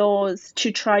anti-terrorism laws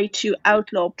to try to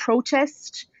outlaw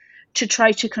protest, to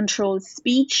try to control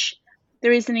speech.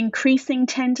 There is an increasing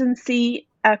tendency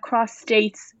across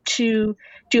states to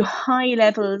do high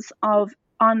levels of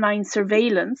online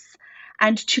surveillance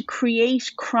and to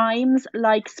create crimes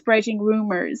like spreading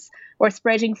rumors or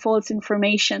spreading false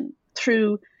information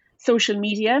through social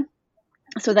media,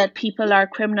 so that people are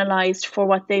criminalized for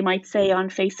what they might say on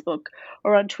Facebook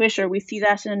or on Twitter. We see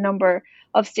that in a number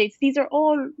of states. These are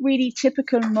all really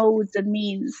typical modes and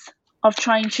means of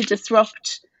trying to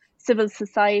disrupt civil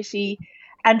society,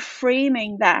 and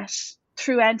framing that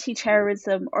through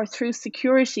anti-terrorism or through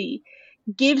security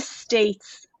gives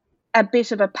states a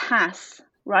bit of a pass,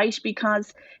 right?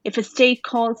 Because if a state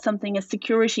calls something a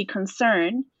security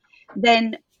concern,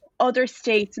 then other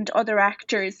states and other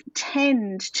actors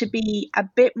tend to be a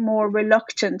bit more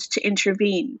reluctant to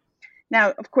intervene.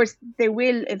 Now, of course, they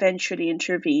will eventually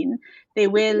intervene. They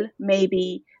will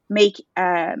maybe make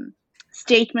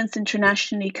statements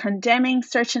internationally condemning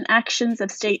certain actions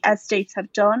as states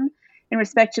have done in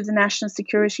respect of the national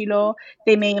security law.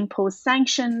 They may impose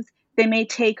sanctions. They may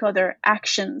take other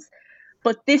actions.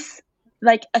 But this,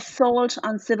 like, assault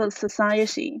on civil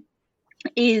society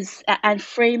is, and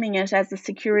framing it as a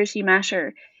security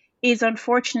matter, is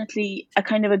unfortunately a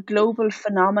kind of a global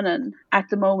phenomenon at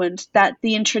the moment, that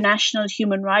the international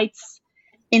human rights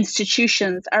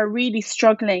institutions are really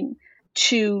struggling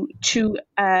to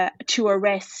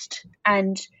arrest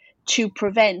and to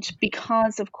prevent,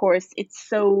 because of course it's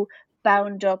so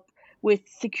bound up with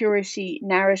security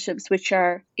narratives which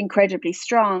are incredibly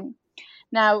strong.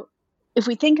 Now, if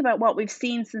we think about what we've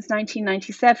seen since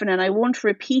 1997, and I won't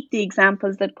repeat the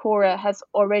examples that Cora has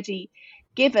already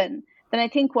given, then I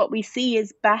think what we see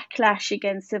is backlash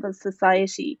against civil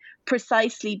society,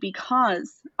 precisely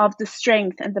because of the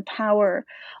strength and the power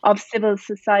of civil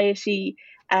society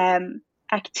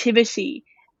activity.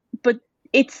 But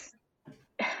it's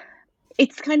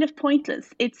kind of pointless.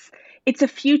 It's a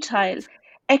futile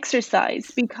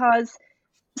exercise, because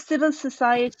civil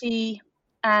society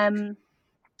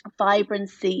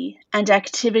vibrancy and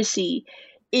activity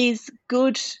is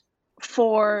good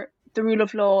for the rule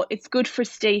of law. It's good for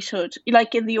statehood.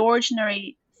 Like, in the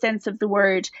ordinary sense of the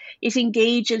word, it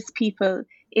engages people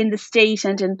in the state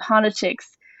and in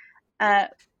politics,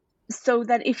 so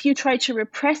that if you try to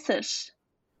repress it,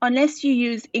 unless you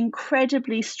use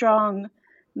incredibly strong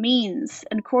means,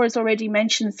 and Cora's already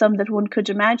mentioned some that one could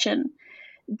imagine,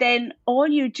 then all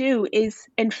you do is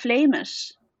inflame it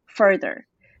further,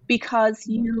 because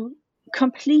you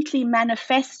completely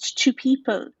manifest to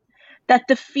people that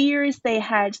the fears they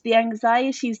had, the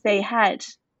anxieties they had,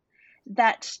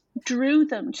 that drew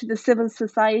them to the civil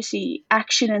society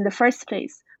action in the first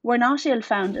place, were not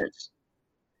ill-founded.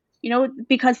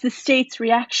 Because the state's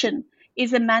reaction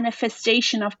is a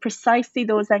manifestation of precisely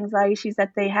those anxieties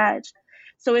that they had.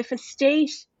 So if a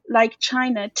state like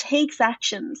China takes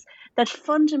actions that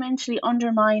fundamentally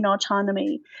undermine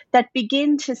autonomy, that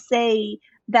begin to say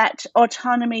that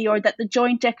autonomy, or that the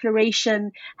joint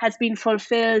declaration has been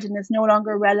fulfilled and is no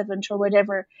longer relevant or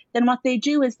whatever, then what they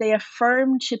do is they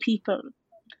affirm to people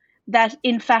that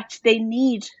in fact they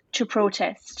need to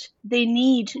protest, they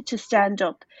need to stand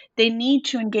up, they need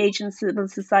to engage in civil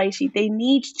society, they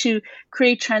need to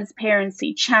create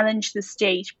transparency, challenge the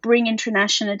state, bring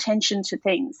international attention to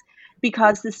things,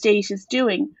 because the state is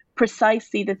doing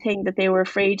precisely the thing that they were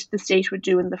afraid the state would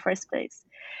do in the first place.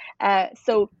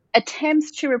 So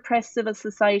attempts to repress civil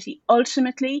society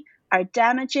ultimately are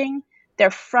damaging,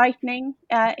 they're frightening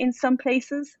in some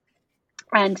places,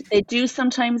 and they do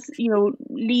sometimes,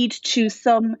 lead to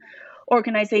some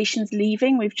organizations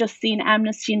leaving. We've just seen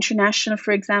Amnesty International,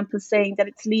 for example, saying that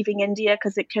it's leaving India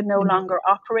because it can no longer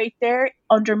operate there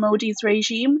under Modi's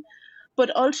regime.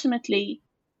 But ultimately,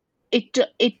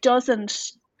 it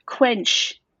doesn't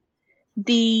quench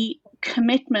the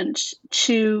commitment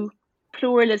to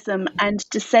pluralism and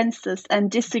dissensus and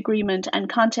disagreement and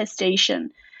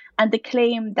contestation, and the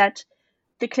claim that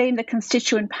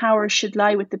constituent power should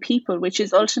lie with the people, which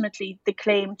is ultimately the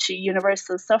claim to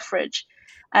universal suffrage,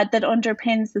 that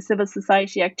underpins the civil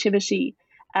society activity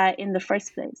in the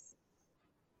first place.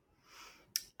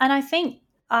 And I think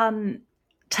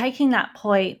taking that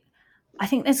point, I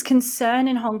think there's concern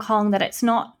in Hong Kong that it's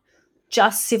not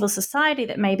just civil society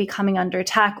that may be coming under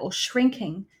attack or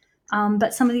shrinking,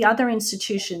 but some of the other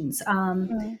institutions.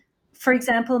 For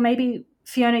example, maybe,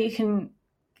 Fiona, you can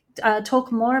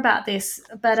talk more about this,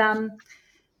 but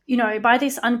by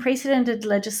this unprecedented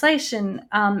legislation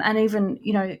and even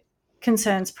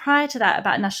concerns prior to that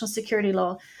about national security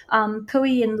law,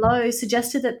 Pui and Low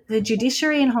suggested that the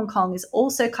judiciary in Hong Kong is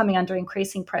also coming under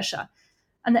increasing pressure,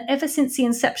 and that ever since the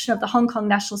inception of the Hong Kong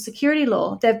national security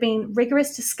law, there have been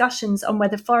rigorous discussions on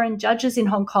whether foreign judges in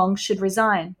Hong Kong should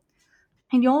resign.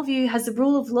 In your view, has the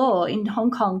rule of law in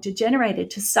Hong Kong degenerated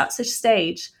to such a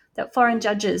stage that foreign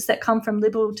judges that come from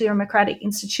liberal democratic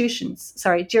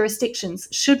jurisdictions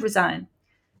should resign?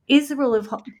 Is the rule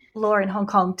of law in Hong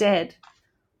Kong dead?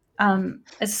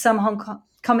 as some Hong Kong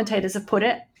commentators have put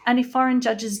it. And if foreign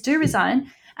judges do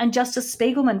resign, and Justice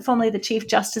Spiegelman, formerly the Chief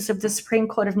Justice of the Supreme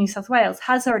Court of New South Wales,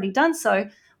 has already done so,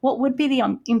 what would be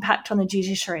the impact on the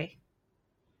judiciary?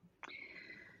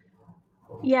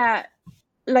 Yeah,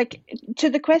 like, to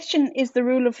the question, is the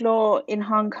rule of law in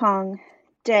Hong Kong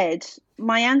dead?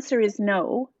 My answer is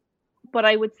no, but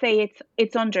I would say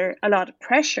it's under a lot of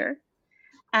pressure.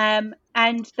 And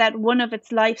that one of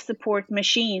its life support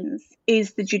machines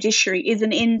is the judiciary, is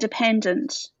an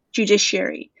independent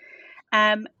judiciary.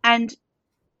 And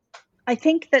I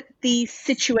think that the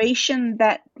situation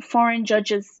that foreign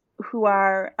judges who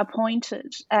are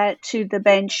appointed to the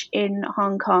bench in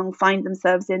Hong Kong find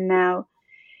themselves in now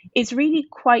is really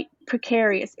quite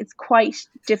precarious. It's quite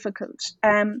difficult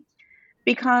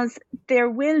because there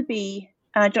will be,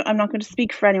 I'm not going to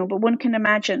speak for anyone, but one can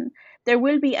imagine, there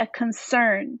will be a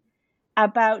concern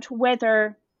about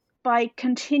whether by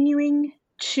continuing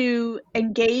to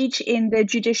engage in the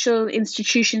judicial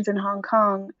institutions in Hong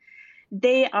Kong,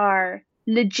 they are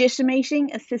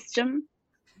legitimating a system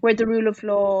where the rule of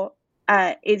law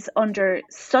is under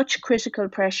such critical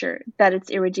pressure that it's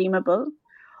irredeemable,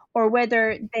 or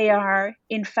whether they are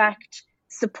in fact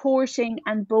supporting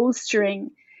and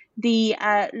bolstering the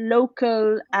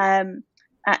local and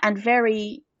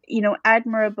very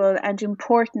admirable and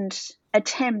important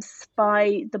attempts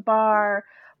by the bar,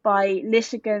 by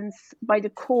litigants, by the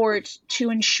court to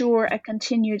ensure a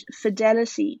continued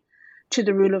fidelity to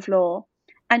the rule of law.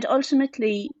 And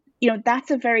ultimately,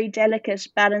 that's a very delicate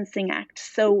balancing act.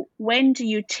 So when do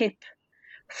you tip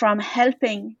from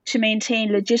helping to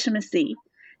maintain legitimacy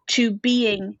to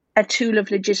being a tool of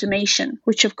legitimation,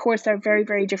 which of course are very,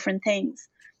 very different things?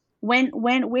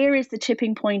 Where is the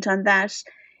tipping point on that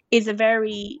is a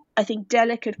very, I think,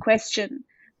 delicate question.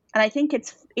 And I think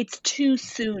it's too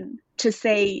soon to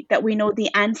say that we know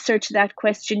the answer to that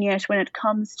question yet when it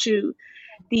comes to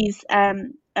these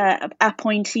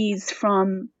appointees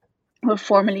from who are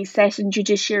formally set in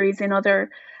judiciaries in other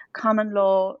common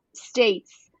law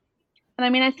states. And I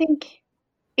mean, I think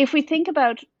if we think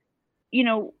about,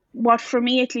 what for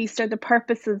me at least are the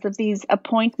purposes of these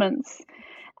appointments,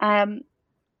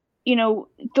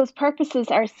 those purposes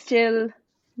are still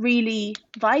really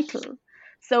vital.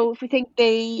 So if we think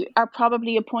they are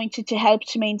probably appointed to help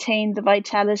to maintain the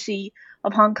vitality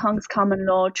of Hong Kong's common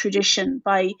law tradition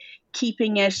by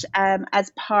keeping it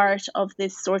as part of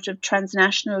this sort of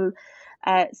transnational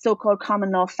so-called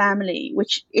common law family,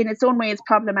 which in its own way is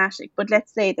problematic, but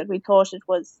let's say that we thought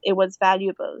it was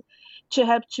valuable, to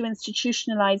help to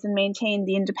institutionalize and maintain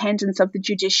the independence of the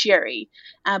judiciary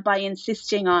by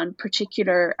insisting on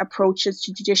particular approaches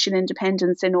to judicial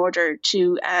independence in order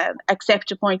to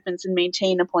accept appointments and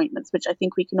maintain appointments, which I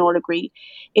think we can all agree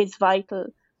is vital.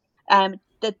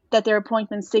 That their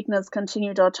appointment signals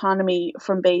continued autonomy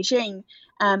from Beijing,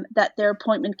 that their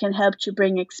appointment can help to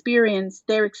bring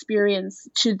their experience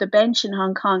to the bench in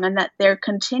Hong Kong, and that their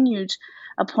continued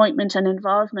appointment and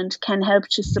involvement can help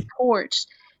to support,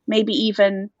 maybe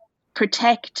even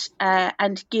protect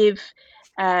and give,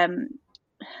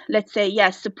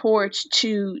 support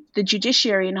to the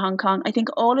judiciary in Hong Kong. I think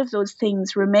all of those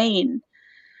things remain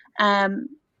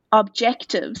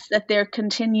objectives that their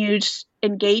continued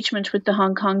engagement with the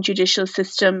Hong Kong judicial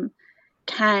system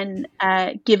can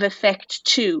give effect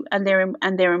to, and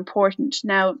they're important.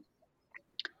 Now,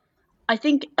 I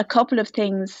think a couple of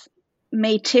things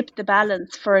may tip the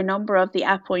balance for a number of the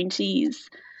appointees.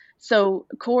 So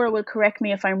Cora will correct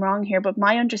me if I'm wrong here, but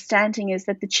my understanding is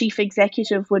that the chief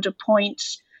executive would appoint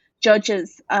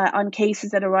judges on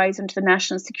cases that arise under the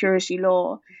national security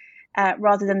law,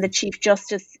 rather than the Chief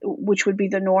Justice, which would be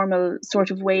the normal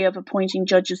sort of way of appointing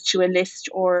judges to a list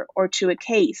or to a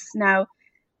case. Now,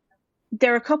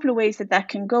 there are a couple of ways that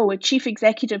can go. A Chief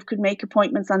Executive could make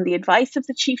appointments on the advice of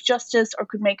the Chief Justice, or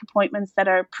could make appointments that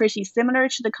are pretty similar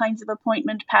to the kinds of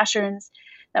appointment patterns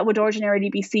that would ordinarily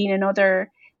be seen in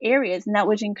other areas, and that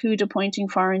would include appointing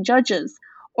foreign judges.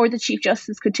 Or the Chief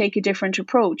Justice could take a different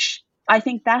approach. I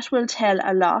think that will tell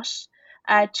a lot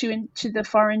to the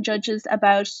foreign judges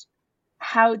about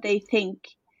how they think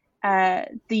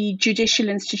the judicial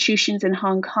institutions in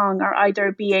Hong Kong are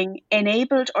either being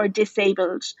enabled or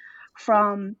disabled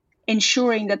from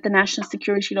ensuring that the national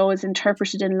security law is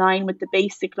interpreted in line with the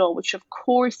basic law, which of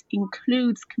course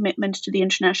includes commitment to the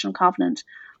International Covenant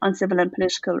on Civil and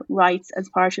Political Rights as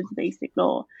part of the basic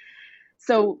law.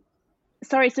 So,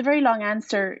 sorry, it's a very long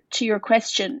answer to your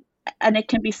question, and it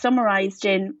can be summarized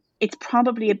in, it's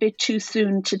probably a bit too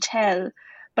soon to tell.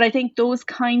 But I think those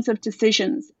kinds of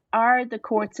decisions, are the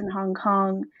courts in Hong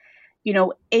Kong,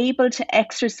 able to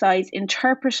exercise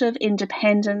interpretive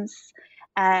independence,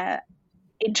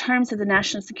 in terms of the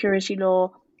national security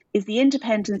law, is the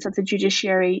independence of the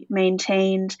judiciary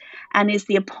maintained, and is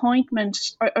the appointment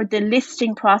or the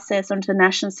listing process under the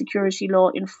national security law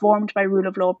informed by rule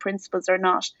of law principles or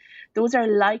not? Those are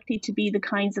likely to be the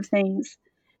kinds of things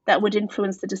that would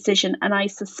influence the decision. And I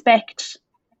suspect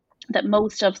that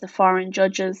most of the foreign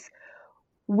judges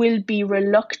will be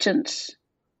reluctant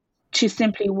to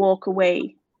simply walk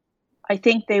away. I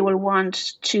think they will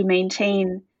want to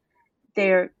maintain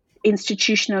their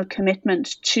institutional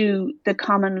commitment to the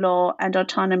common law and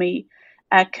autonomy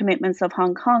commitments of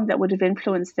Hong Kong that would have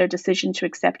influenced their decision to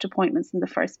accept appointments in the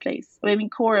first place. I mean,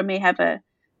 Cora may have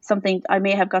I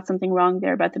may have got something wrong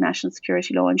there about the national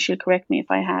security law, and she'll correct me if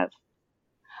I have.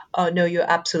 Oh, no, you're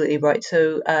absolutely right.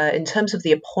 So in terms of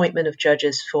the appointment of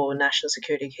judges for national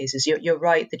security cases, you're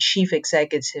right. The chief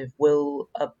executive will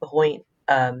appoint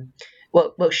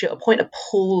should appoint a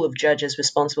pool of judges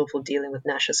responsible for dealing with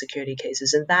national security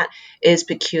cases. And that is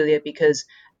peculiar because,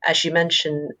 as you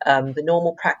mentioned, the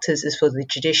normal practice is for the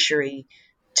judiciary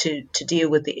to deal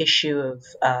with the issue of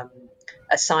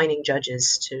assigning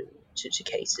judges to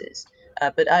cases.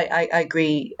 But I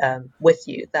agree with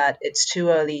you that it's too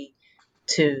early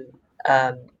to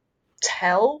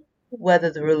tell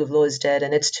whether the rule of law is dead,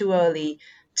 and it's too early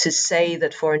to say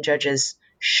that foreign judges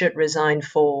should resign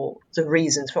for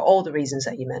all the reasons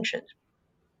that you mentioned.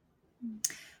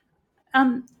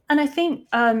 And I think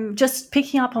just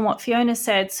picking up on what Fiona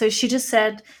said, so she just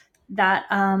said that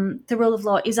the rule of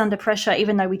law is under pressure,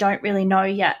 even though we don't really know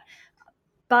yet.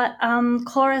 But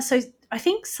Cora, so I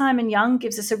think Simon Young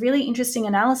gives us a really interesting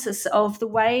analysis of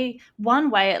one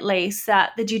way at least,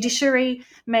 that the judiciary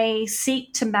may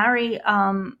seek to marry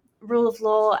rule of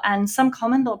law and some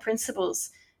common law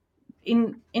principles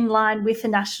in line with the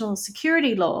national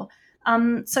security law.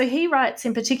 So he writes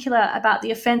in particular about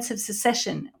the offence of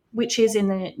secession, which is in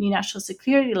the new national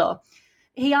security law.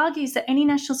 He argues that any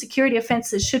national security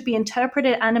offences should be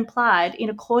interpreted and applied in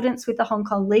accordance with the Hong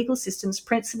Kong legal system's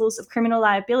principles of criminal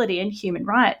liability and human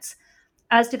rights,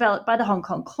 as developed by the Hong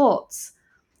Kong courts.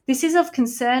 This is of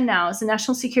concern now as the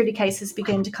national security cases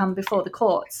begin to come before the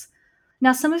courts.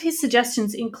 Now, some of his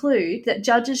suggestions include that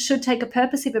judges should take a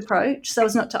purposive approach so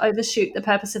as not to overshoot the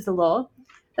purpose of the law,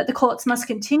 that the courts must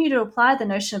continue to apply the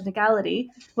notion of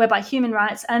legality, whereby human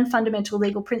rights and fundamental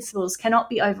legal principles cannot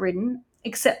be overridden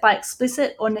except by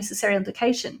explicit or necessary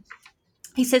implication.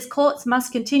 He says courts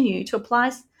must continue to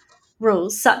apply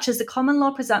rules such as the common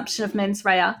law presumption of mens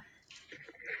rea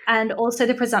and also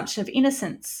the presumption of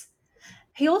innocence.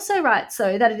 He also writes,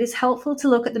 though, that it is helpful to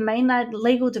look at the mainland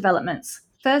legal developments,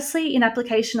 firstly in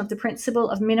application of the principle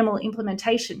of minimal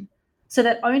implementation, so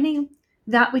that only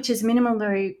that which is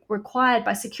minimally required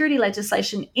by security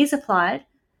legislation is applied,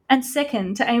 and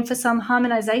second, to aim for some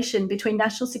harmonisation between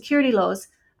national security laws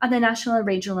and the national and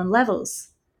regional levels.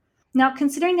 Now,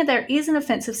 considering that there is an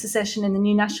offence of secession in the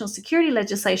new national security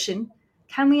legislation,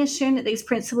 can we assume that these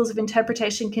principles of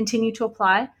interpretation continue to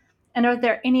apply? And are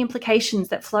there any implications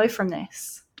that flow from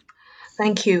this?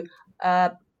 Thank you.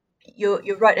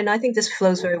 You're right, and I think this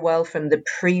flows very well from the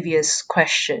previous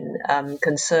question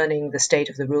concerning the state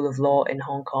of the rule of law in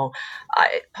Hong Kong.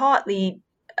 Partly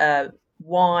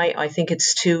why I think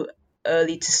it's too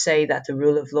early to say that the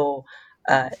rule of law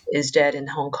is dead in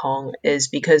Hong Kong is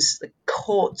because the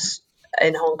courts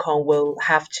in Hong Kong will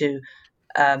have to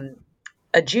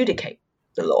adjudicate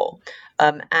the law.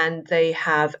 And they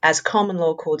have, as common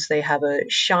law courts, they have a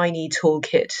shiny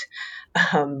toolkit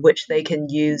which they can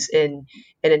use in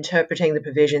interpreting the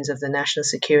provisions of the national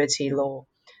security law,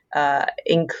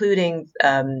 including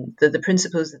the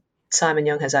principles that Simon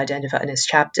Young has identified in his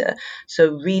chapter.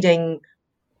 So reading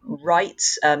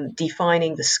rights,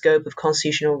 defining the scope of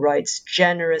constitutional rights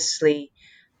generously,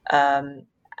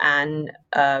 and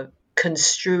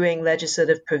construing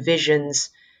legislative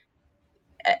provisions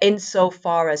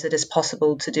insofar as it is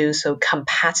possible to do so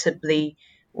compatibly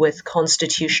with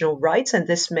constitutional rights. And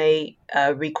this may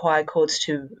require courts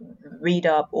to read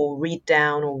up or read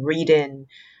down or read in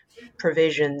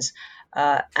provisions.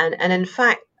 And in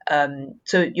fact,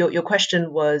 so your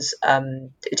question was,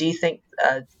 do you think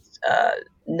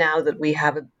now that we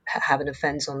have an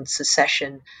offence on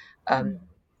secession,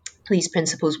 these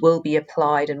principles will be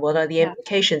applied, and what are the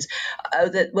implications?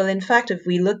 Well, in fact, if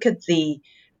we look at the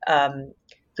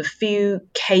few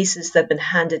cases that have been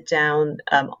handed down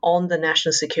on the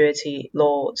national security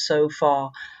law so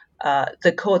far,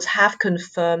 the courts have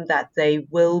confirmed that they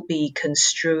will be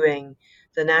construing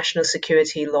the national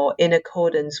security law in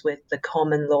accordance with the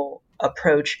common law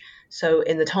approach. So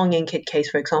in the Tong Yin Kit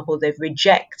case, for example, they've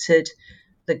rejected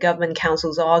the government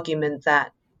counsel's argument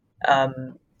that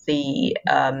the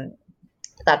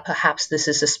that perhaps this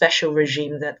is a special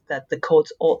regime that the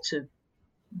courts ought to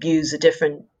use a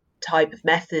different type of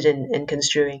method in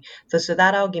construing. So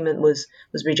that argument was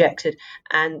rejected,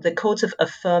 and the courts have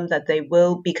affirmed that they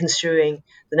will be construing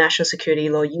the national security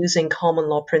law using common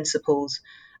law principles,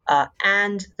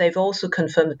 and they've also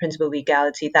confirmed the principle of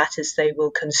legality. That is, they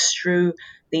will construe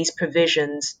these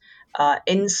provisions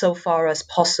insofar as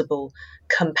possible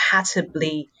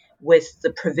compatibly with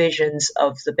the provisions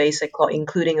of the Basic Law,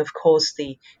 including, of course,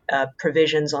 the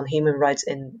provisions on human rights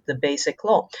in the Basic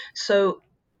Law. So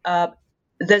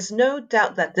there's no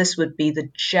doubt that this would be the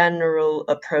general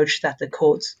approach that the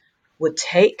courts would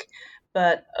take.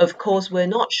 But of course, we're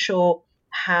not sure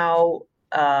how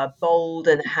bold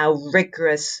and how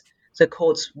rigorous the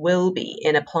courts will be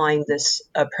in applying this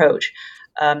approach.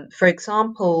 For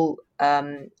example,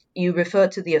 you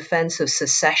referred to the offense of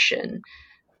secession.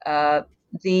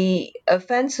 The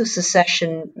offense of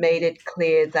secession made it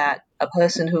clear that a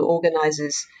person who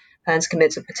organizes, plans,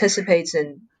 commits, or participates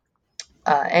in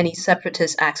any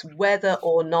separatist acts, whether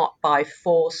or not by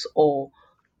force or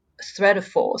threat of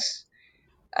force,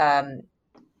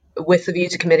 with the view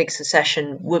to committing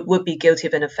secession, would be guilty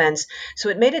of an offense. So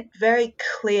it made it very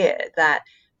clear that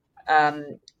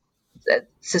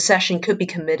secession could be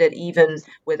committed even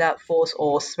without force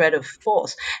or threat of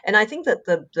force. And I think that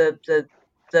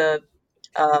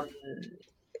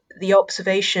the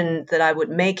observation that I would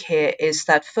make here is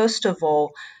that, first of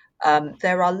all,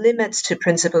 there are limits to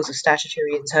principles of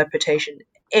statutory interpretation.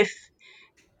 If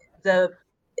the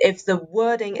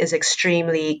wording is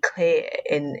extremely clear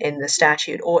in the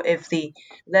statute, or if the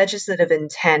legislative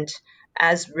intent,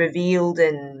 as revealed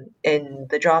in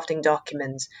the drafting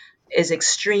documents, is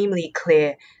extremely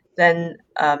clear, then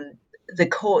the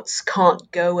courts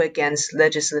can't go against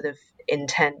legislative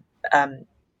intent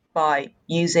by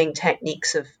using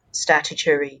techniques of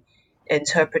statutory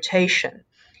interpretation.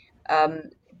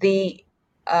 The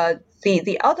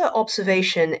other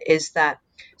observation is that,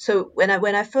 so when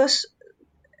I first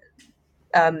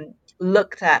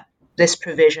looked at this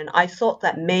provision, I thought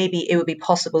that maybe it would be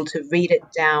possible to read it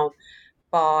down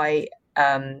by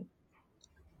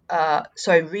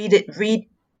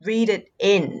read it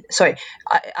in. Sorry,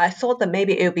 I thought that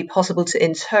maybe it would be possible to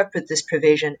interpret this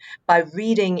provision by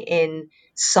reading in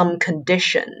some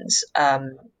conditions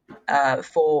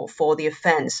for the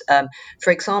offense.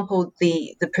 For example,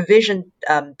 the provision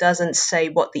doesn't say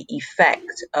what the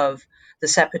effect of the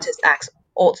separatist acts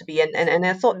ought to be, and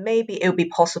I thought maybe it would be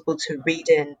possible to read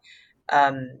in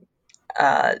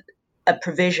a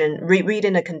provision, read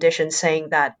in a condition saying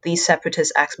that these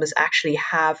separatist acts must actually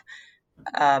have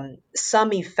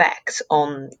some effect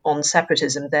on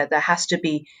separatism. There has to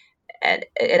be,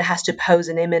 it has to pose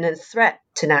an imminent threat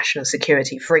to national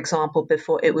security, for example,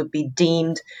 before it would be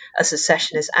deemed a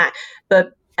secessionist act.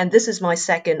 And this is my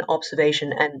second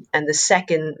observation, and the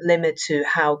second limit to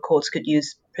how courts could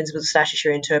use principles of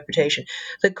statutory interpretation.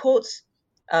 The courts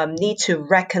need to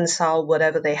reconcile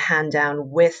whatever they hand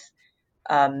down with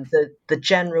the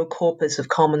general corpus of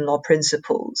common law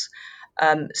principles.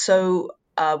 So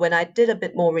when I did a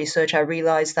bit more research, I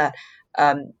realized that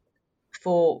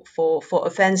for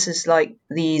offenses like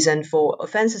these, and for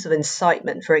offenses of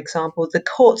incitement, for example, the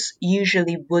courts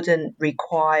usually wouldn't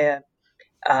require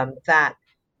that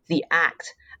the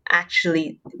act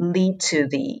actually lead to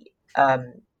the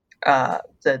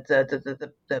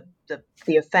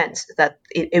offense, that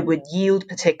it would yield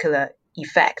particular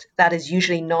effect. That is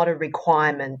usually not a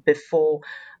requirement before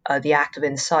the act of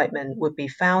incitement would be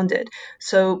founded.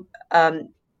 So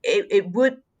it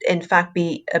would, in fact,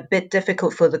 be a bit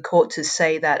difficult for the court to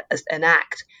say that an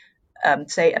act,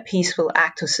 say a peaceful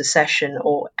act of secession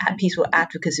or a peaceful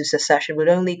advocacy of secession, would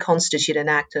only constitute an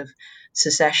act of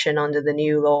secession under the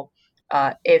new law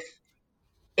if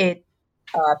it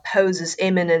poses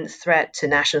imminent threat to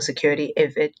national security,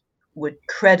 if it would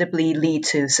credibly lead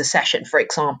to secession, for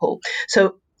example.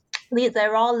 So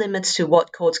there are limits to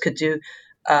what courts could do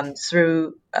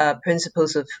through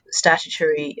principles of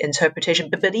statutory interpretation.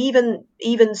 But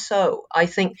even so, I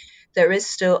think there is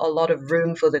still a lot of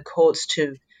room for the courts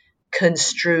to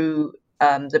construe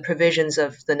the provisions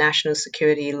of the national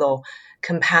security law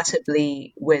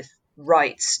compatibly with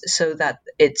rights, so that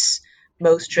its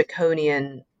most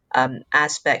draconian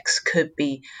aspects could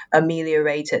be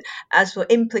ameliorated. As for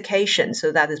implications,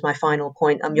 so that is my final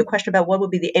point, your question about what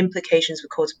would be the implications for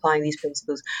courts applying these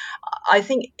principles, I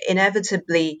think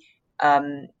inevitably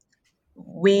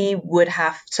we would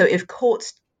have, so if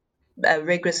courts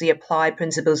rigorously apply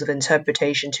principles of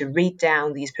interpretation to read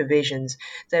down these provisions,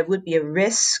 there would be a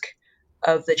risk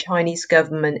of the Chinese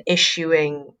government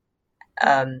issuing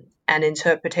an an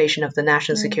interpretation of the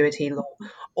national security law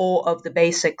or of the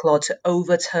basic law to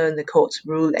overturn the court's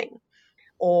ruling.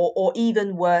 Or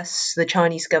even worse, the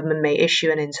Chinese government may issue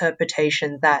an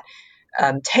interpretation that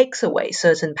takes away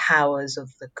certain powers of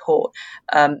the court.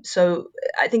 So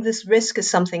I think this risk is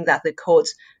something that the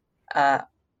courts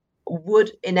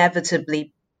would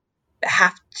inevitably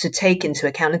have to take into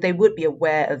account, and they would be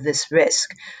aware of this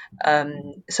risk.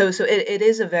 So it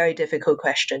is a very difficult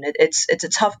question. It's a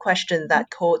tough question that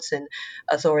courts in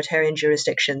authoritarian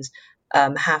jurisdictions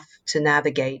have to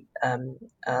navigate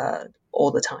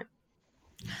all the time.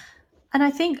 And I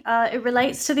think it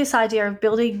relates to this idea of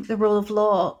building the rule of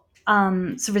law,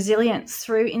 so resilience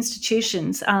through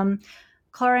institutions.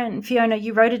 Cora and Fiona,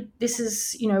 you wrote it. This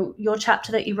is, your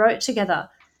chapter that you wrote together.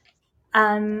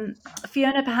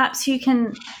 Fiona, perhaps you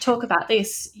can talk about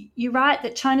this. You write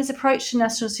that China's approach to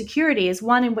national security is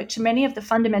one in which many of the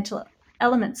fundamental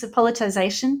elements of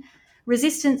politicization,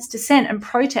 resistance, dissent, and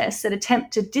protests that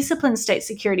attempt to discipline state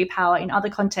security power in other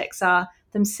contexts are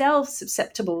themselves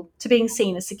susceptible to being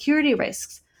seen as security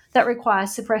risks that require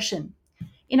suppression.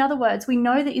 In other words, we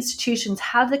know that institutions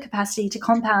have the capacity to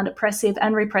compound oppressive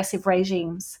and repressive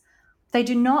regimes. They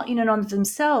do not, in and of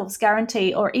themselves,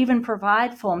 guarantee or even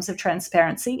provide forms of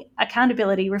transparency,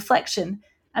 accountability, reflection,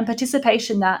 and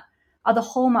participation that are the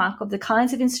hallmark of the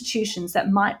kinds of institutions that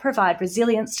might provide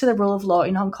resilience to the rule of law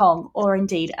in Hong Kong or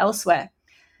indeed elsewhere.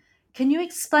 Can you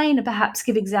explain and perhaps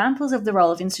give examples of the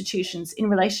role of institutions in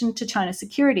relation to China's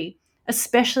security,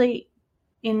 especially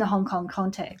in the Hong Kong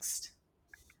context?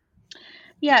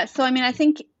 Yeah, so I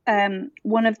think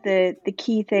one of the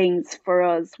key things for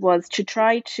us was to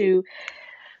try to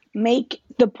make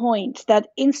the point that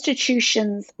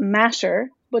institutions matter,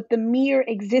 but the mere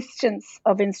existence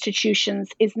of institutions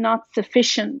is not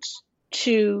sufficient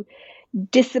to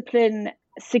discipline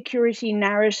security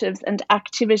narratives and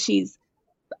activities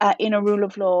in a rule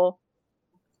of law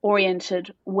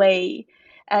oriented way.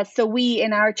 So we,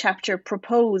 in our chapter,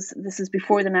 propose, this is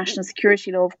before the national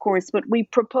security law, of course, but we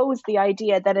propose the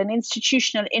idea that an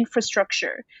institutional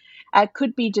infrastructure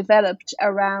could be developed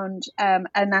around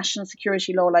a national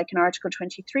security law, like an Article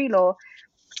 23 law,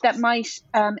 that might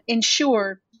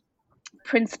ensure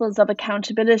principles of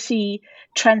accountability,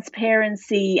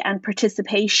 transparency, and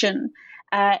participation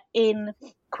in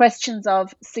questions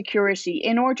of security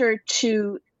in order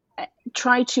to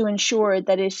try to ensure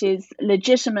that it is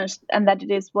legitimate and that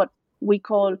it is what we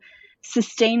call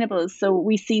sustainable. So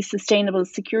we see sustainable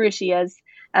security as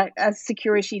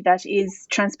security that is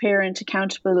transparent,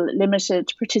 accountable,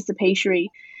 limited, participatory,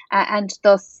 and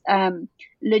thus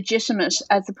legitimate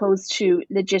as opposed to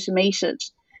legitimated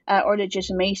or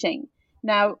legitimating.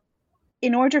 Now,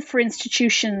 in order for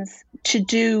institutions to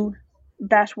do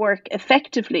that work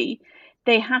effectively,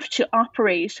 they have to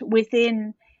operate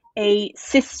within a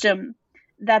system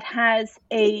that has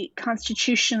a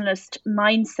constitutionalist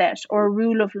mindset or a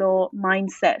rule of law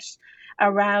mindset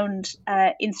around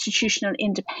institutional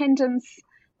independence,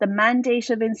 the mandate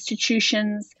of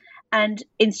institutions, and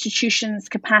institutions'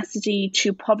 capacity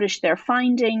to publish their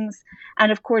findings,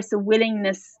 and of course a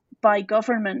willingness by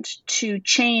government to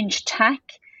change tack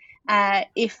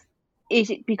if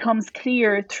it becomes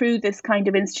clear through this kind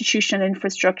of institutional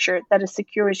infrastructure that a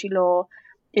security law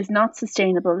is not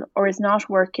sustainable or is not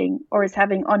working or is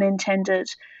having unintended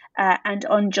and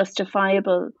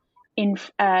unjustifiable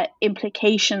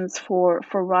implications for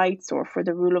rights or for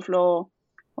the rule of law,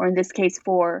 or in this case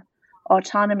for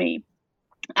autonomy.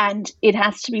 And it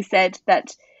has to be said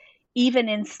that even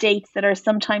in states that are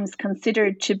sometimes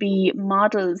considered to be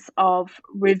models of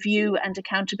review and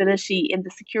accountability in the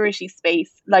security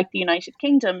space, like the United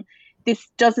Kingdom, this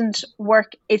doesn't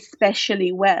work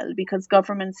especially well because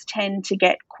governments tend to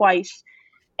get quite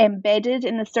embedded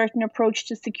in a certain approach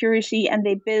to security, and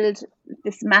they build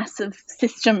this massive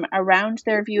system around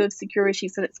their view of security,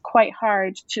 so it's quite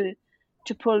hard to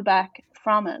pull back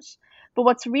from it. But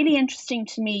what's really interesting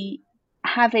to me,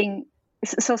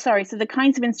 so the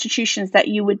kinds of institutions that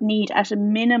you would need at a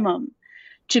minimum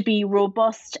to be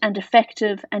robust and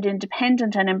effective and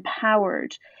independent and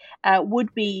empowered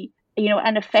would be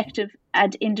an effective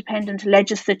and independent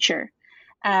legislature.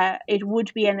 It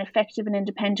would be an effective and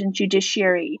independent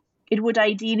judiciary. It would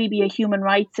ideally be a human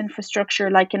rights infrastructure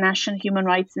like a national human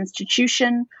rights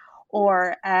institution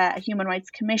or a human rights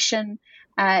commission.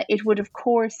 It would, of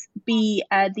course, be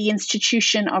the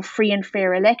institution of free and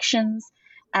fair elections,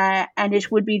 and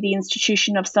it would be the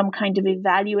institution of some kind of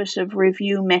evaluative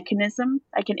review mechanism,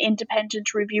 like an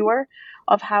independent reviewer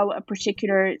of how a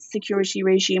particular security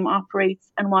regime operates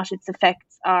and what its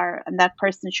effects are. And that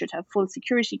person should have full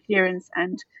security clearance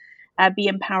and be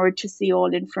empowered to see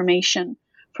all information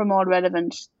from all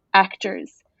relevant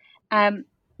actors.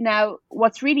 Now,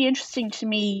 what's really interesting to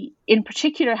me, in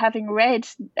particular, having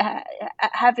written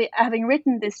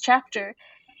this chapter,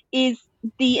 is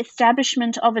the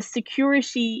establishment of a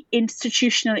security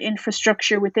institutional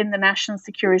infrastructure within the national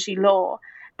security law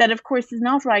that, of course, is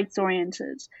not rights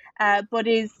oriented, but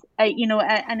is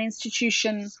an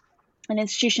institutional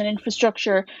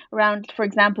infrastructure around, for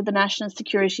example, the National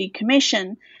Security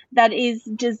Commission that is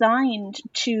designed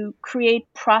to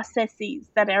create processes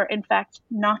that are in fact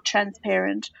not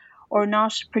transparent or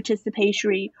not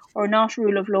participatory or not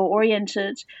rule of law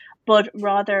oriented, but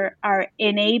rather are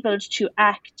enabled to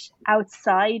act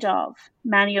outside of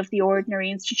many of the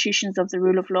ordinary institutions of the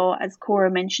rule of law, as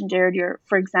Cora mentioned earlier,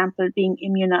 for example, being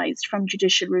immunized from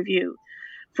judicial review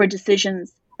for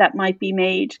decisions that might be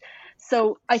made.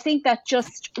 So I think that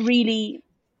just really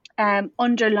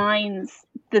underlines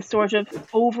the sort of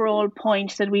overall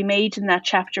point that we made in that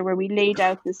chapter, where we laid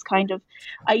out this kind of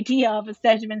idea of a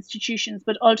set of institutions,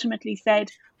 but ultimately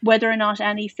said whether or not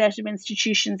any set of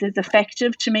institutions is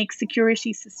effective to make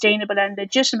security sustainable and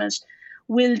legitimate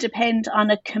will depend on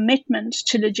a commitment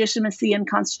to legitimacy and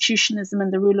constitutionalism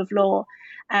and the rule of law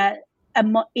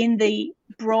in the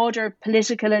broader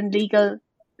political and legal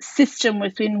system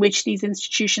within which these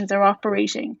institutions are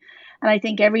operating. And I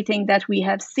think everything that we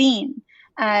have seen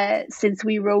since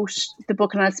we wrote the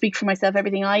book, and I'll speak for myself,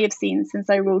 everything I have seen since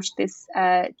I wrote this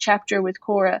chapter with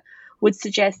Cora would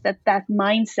suggest that that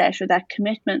mindset or that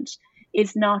commitment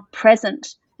is not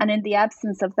present. And in the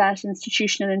absence of that,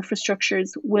 institutional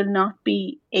infrastructures will not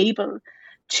be able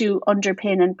to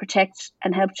underpin and protect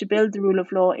and help to build the rule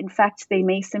of law. In fact, they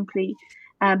may simply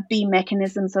be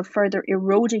mechanisms of further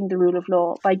eroding the rule of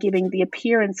law by giving the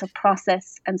appearance of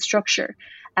process and structure,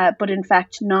 but in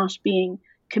fact not being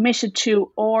committed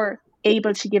to or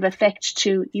able to give effect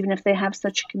to, even if they have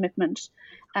such a commitment,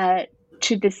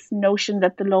 to this notion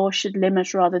that the law should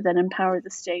limit rather than empower the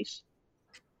state.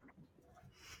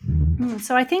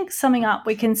 So I think, summing up,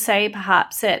 we can say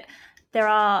perhaps that there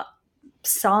are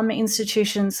some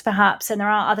institutions perhaps, and there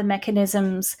are other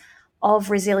mechanisms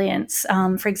of resilience,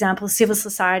 for example, civil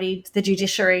society, the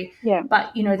judiciary,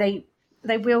 but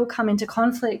they will come into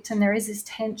conflict, and there is this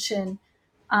tension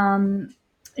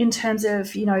in terms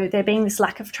of there being this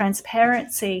lack of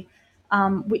transparency,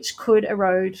 which could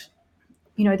erode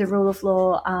the rule of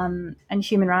law and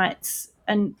human rights,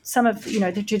 and some of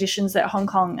the traditions that Hong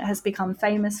Kong has become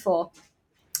famous for.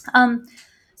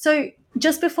 So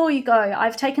just before you go,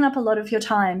 I've taken up a lot of your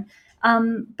time.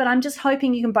 But I'm just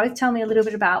hoping you can both tell me a little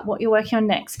bit about what you're working on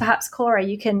next. Perhaps, Cora,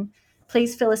 you can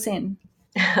please fill us in.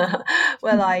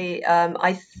 Well,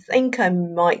 I think I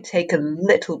might take a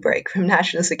little break from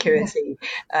national security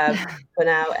for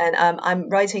now, and I'm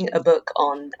writing a book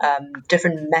on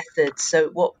different methods. So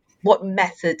what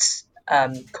methods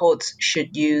courts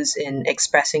should use in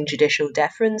expressing judicial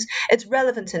deference. It's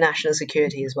relevant to national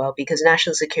security as well, because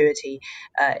national security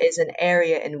is an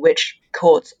area in which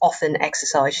courts often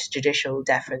exercise judicial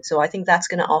deference. So I think that's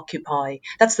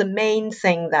the main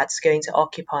thing that's going to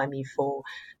occupy me for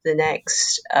the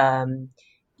next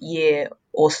year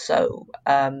or so.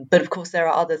 But of course, there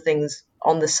are other things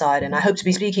on the side, and I hope to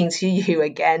be speaking to you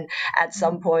again at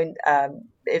some point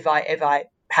if I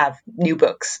have new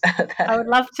books. I would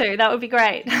love to. That would be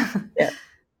great. Yeah.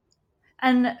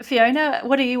 And Fiona,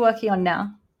 what are you working on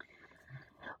now?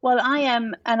 Well, I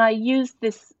am, and I use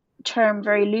this term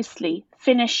very loosely,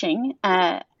 finishing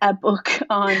a book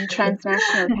on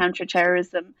transnational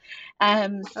counterterrorism.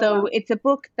 It's a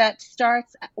book that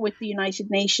starts with the United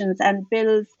Nations and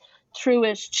builds through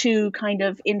it to kind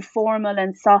of informal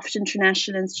and soft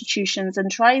international institutions, and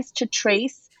tries to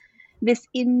trace this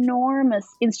enormous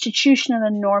institutional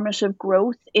and normative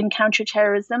growth in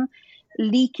counterterrorism,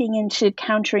 leaking into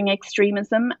countering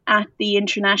extremism at the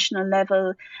international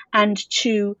level, and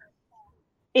to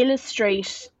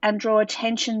illustrate and draw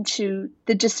attention to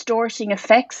the distorting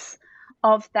effects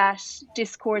of that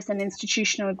discourse and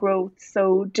institutional growth.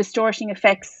 So distorting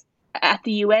effects at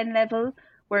the UN level,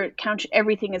 where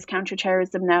everything is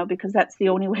counterterrorism now, because that's the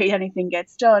only way anything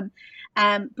gets done,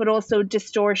 but also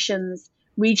distortions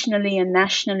regionally and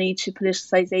nationally to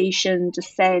politicization,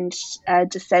 dissent,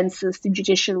 dissensus, the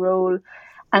judicial role,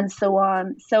 and so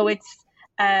on. So it's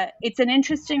an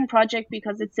interesting project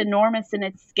because it's enormous in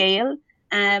its scale,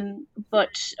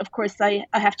 but of course I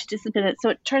have to discipline it. So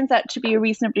it turns out to be a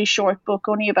reasonably short book,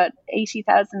 only about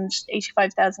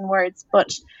 85,000 words,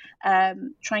 but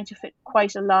trying to fit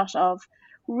quite a lot of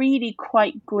really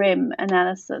quite grim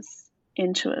analysis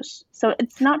into it. So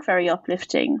it's not very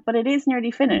uplifting, but it is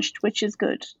nearly finished, which is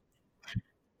good.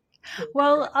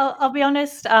 Well, I'll be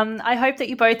honest. I hope that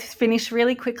you both finish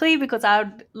really quickly because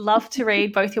I'd love to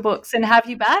read both your books and have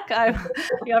you back. I've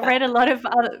read a lot of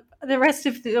the rest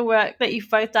of the work that you've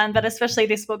both done, but especially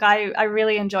this book. I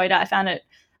really enjoyed it. I found it,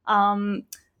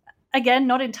 again,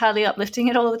 not entirely uplifting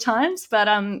at all the times, but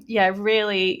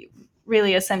really,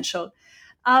 really essential.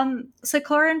 So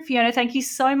Cora and Fiona, thank you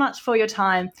so much for your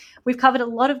time. We've covered a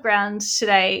lot of ground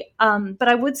today, but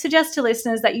I would suggest to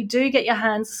listeners that you do get your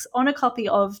hands on a copy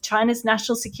of China's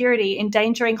National Security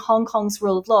Endangering Hong Kong's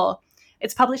Rule of Law.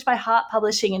 It's published by Hart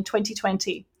Publishing in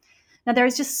 2020. Now, there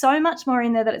is just so much more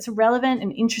in there that it's relevant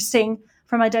and interesting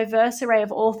from a diverse array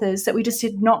of authors that we just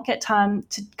did not get time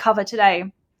to cover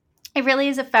today. It really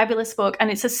is a fabulous book, and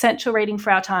it's essential reading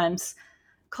for our times.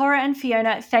 Cora and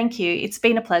Fiona, thank you. It's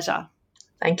been a pleasure.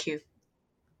 Thank you.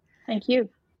 Thank you.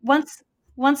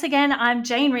 Once again, I'm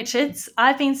Jane Richards.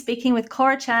 I've been speaking with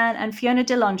Cora Chan and Fiona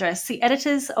de Londres, the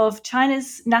editors of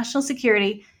China's National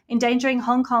Security Endangering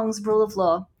Hong Kong's Rule of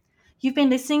Law. You've been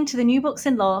listening to the New Books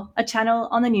in Law, a channel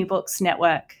on the New Books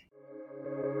Network.